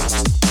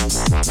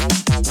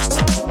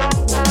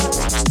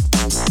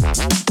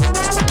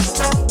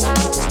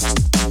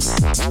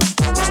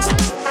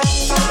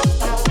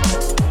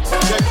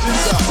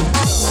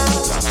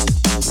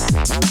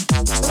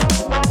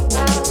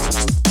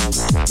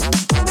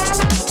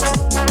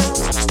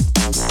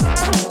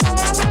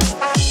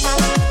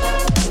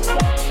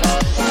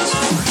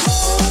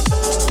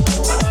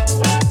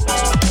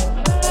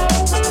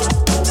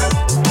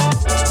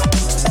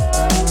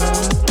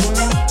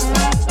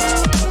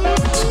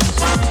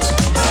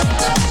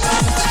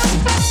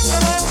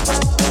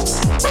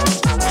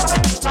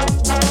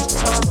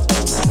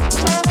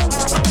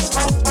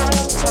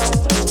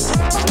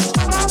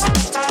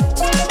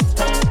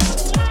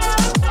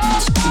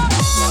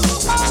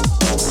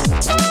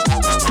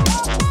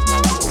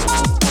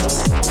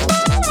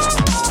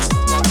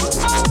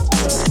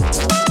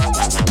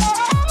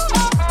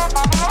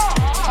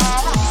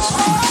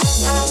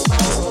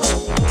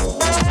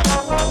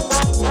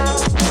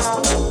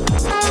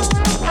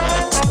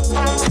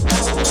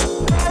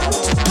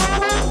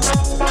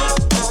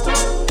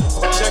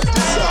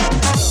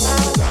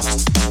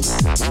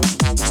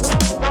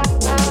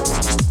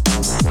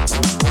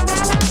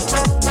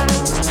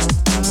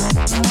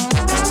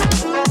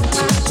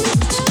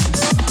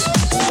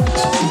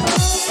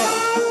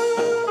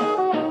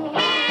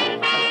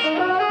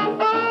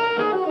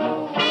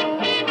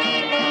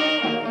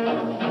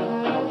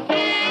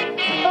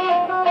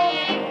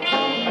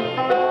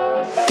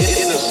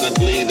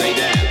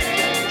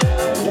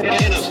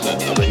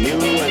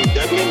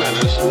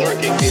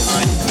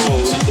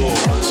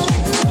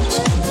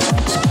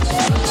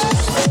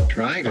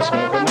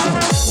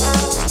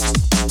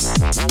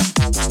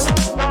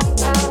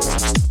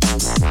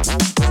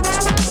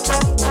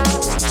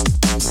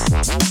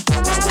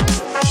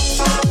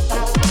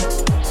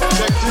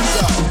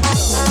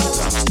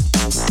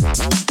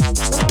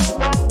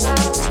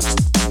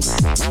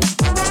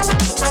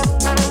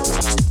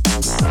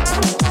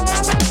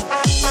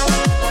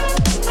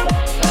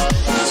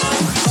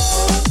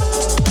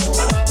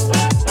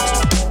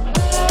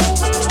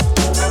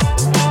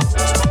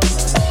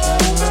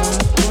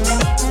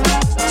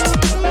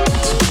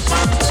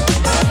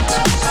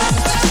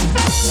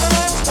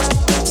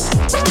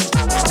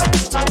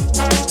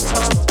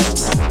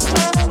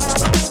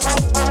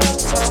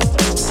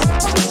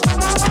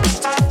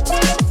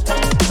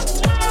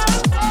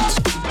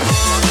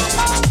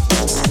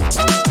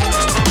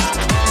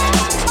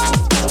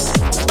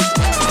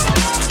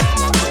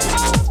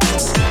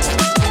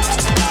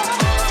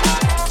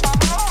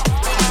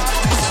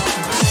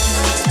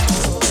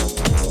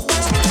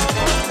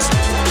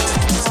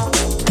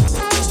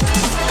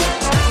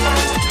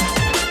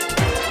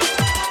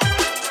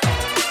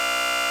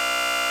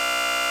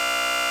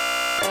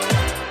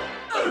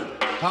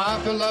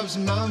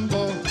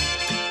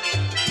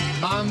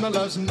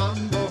 loves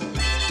mambo.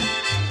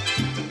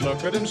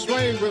 Look at him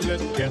sway with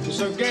it, getting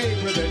so gay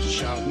with it,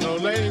 shouting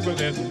ole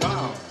with it,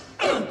 wow.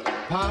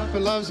 Papa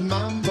loves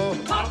mambo.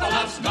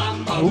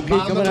 OK,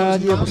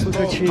 kamarádi a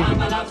posluchači,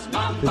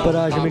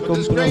 vypadá, že mi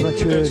komp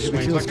naznačuje, že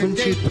bych chtěl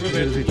skončit,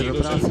 protože jdu zítra do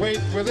práce.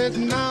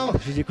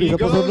 Takže děkuji za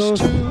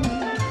pozornost.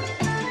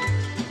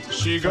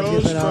 Tak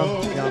teda,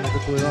 já na to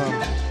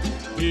pojivám.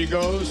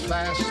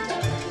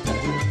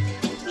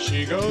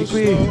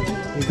 Děkuji,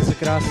 mějte se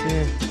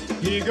krásně.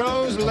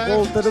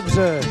 Volte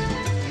dobře.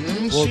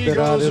 Volte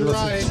rádio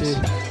 23.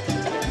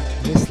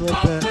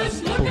 Myslete,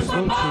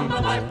 poslouchejte,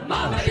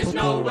 až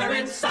potom.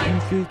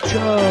 Díky,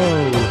 čau.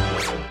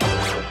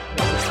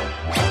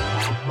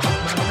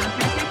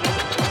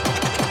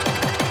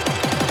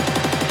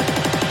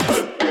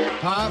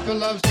 Papa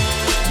loves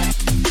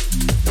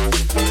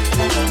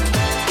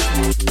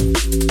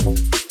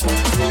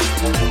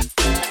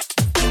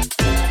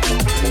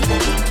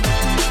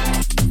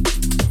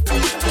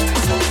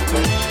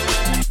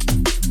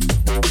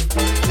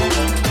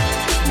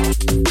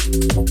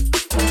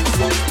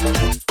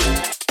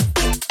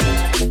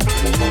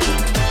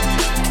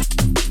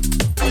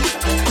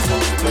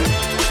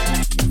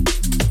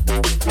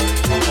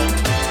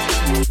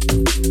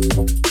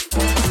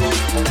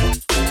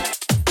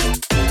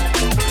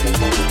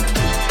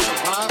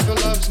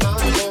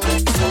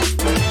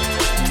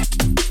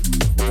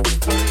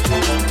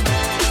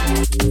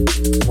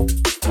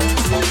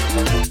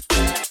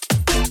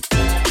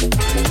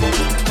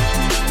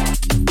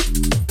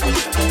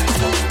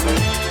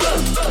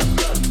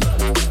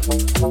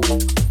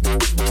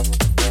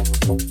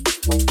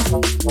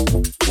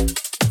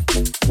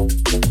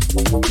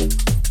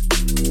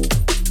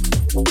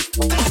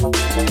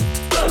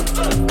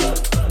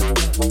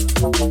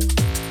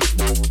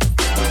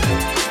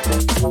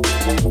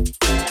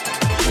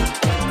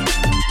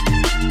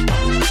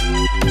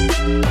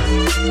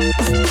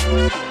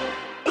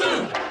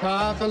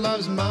Papa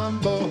loves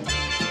mambo.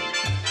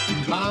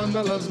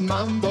 Mama loves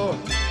mambo.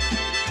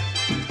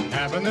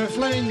 Having their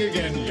fling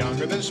again,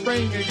 younger than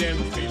spring again,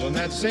 feeling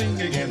that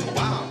sing again,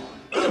 wow.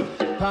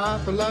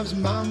 Papa loves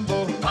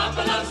mambo.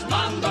 Papa loves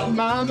mambo.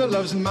 Mama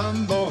loves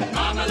mambo.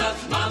 Mama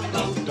loves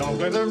mambo. Don't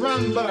play the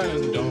rumba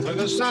and don't play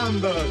the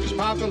samba, 'cause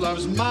Papa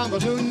loves mambo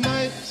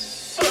tonight.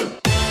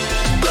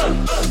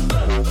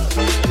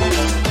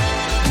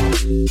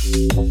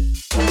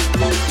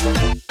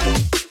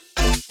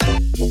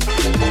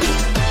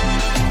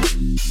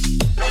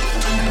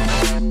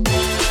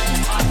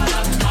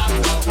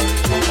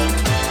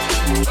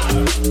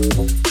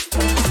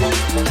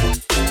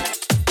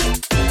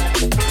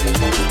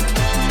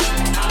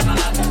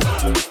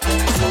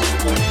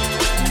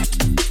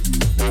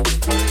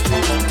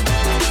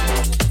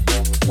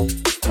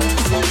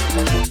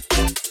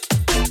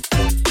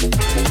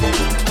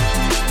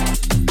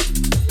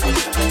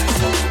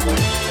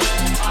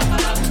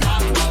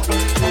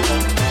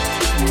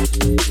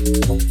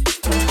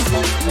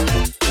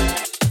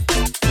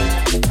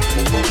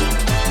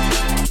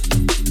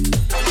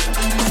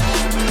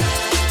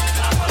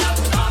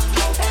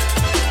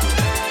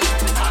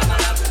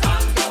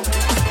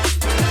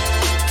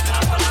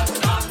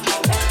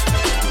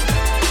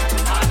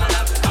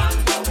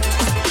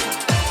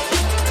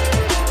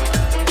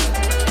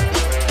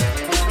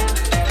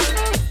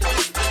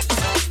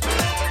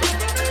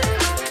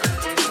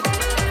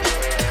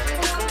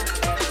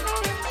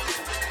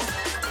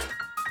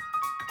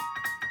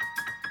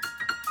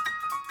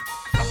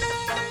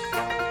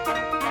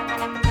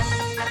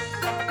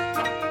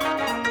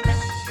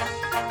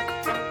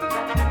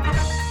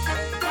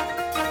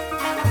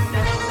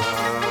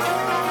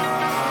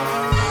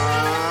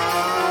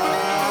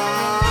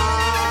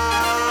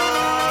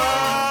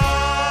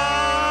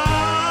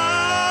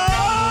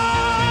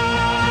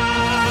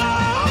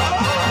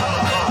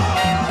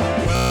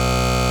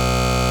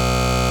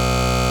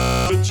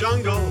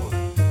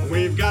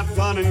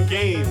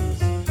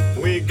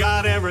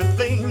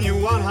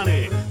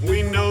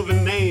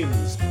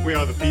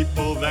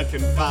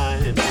 Can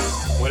find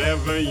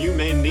whatever you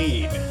may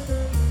need.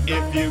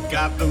 If you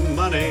got the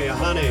money,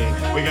 honey,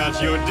 we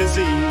got your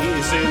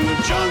disease in the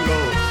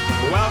jungle.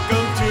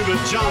 Welcome to the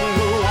jungle.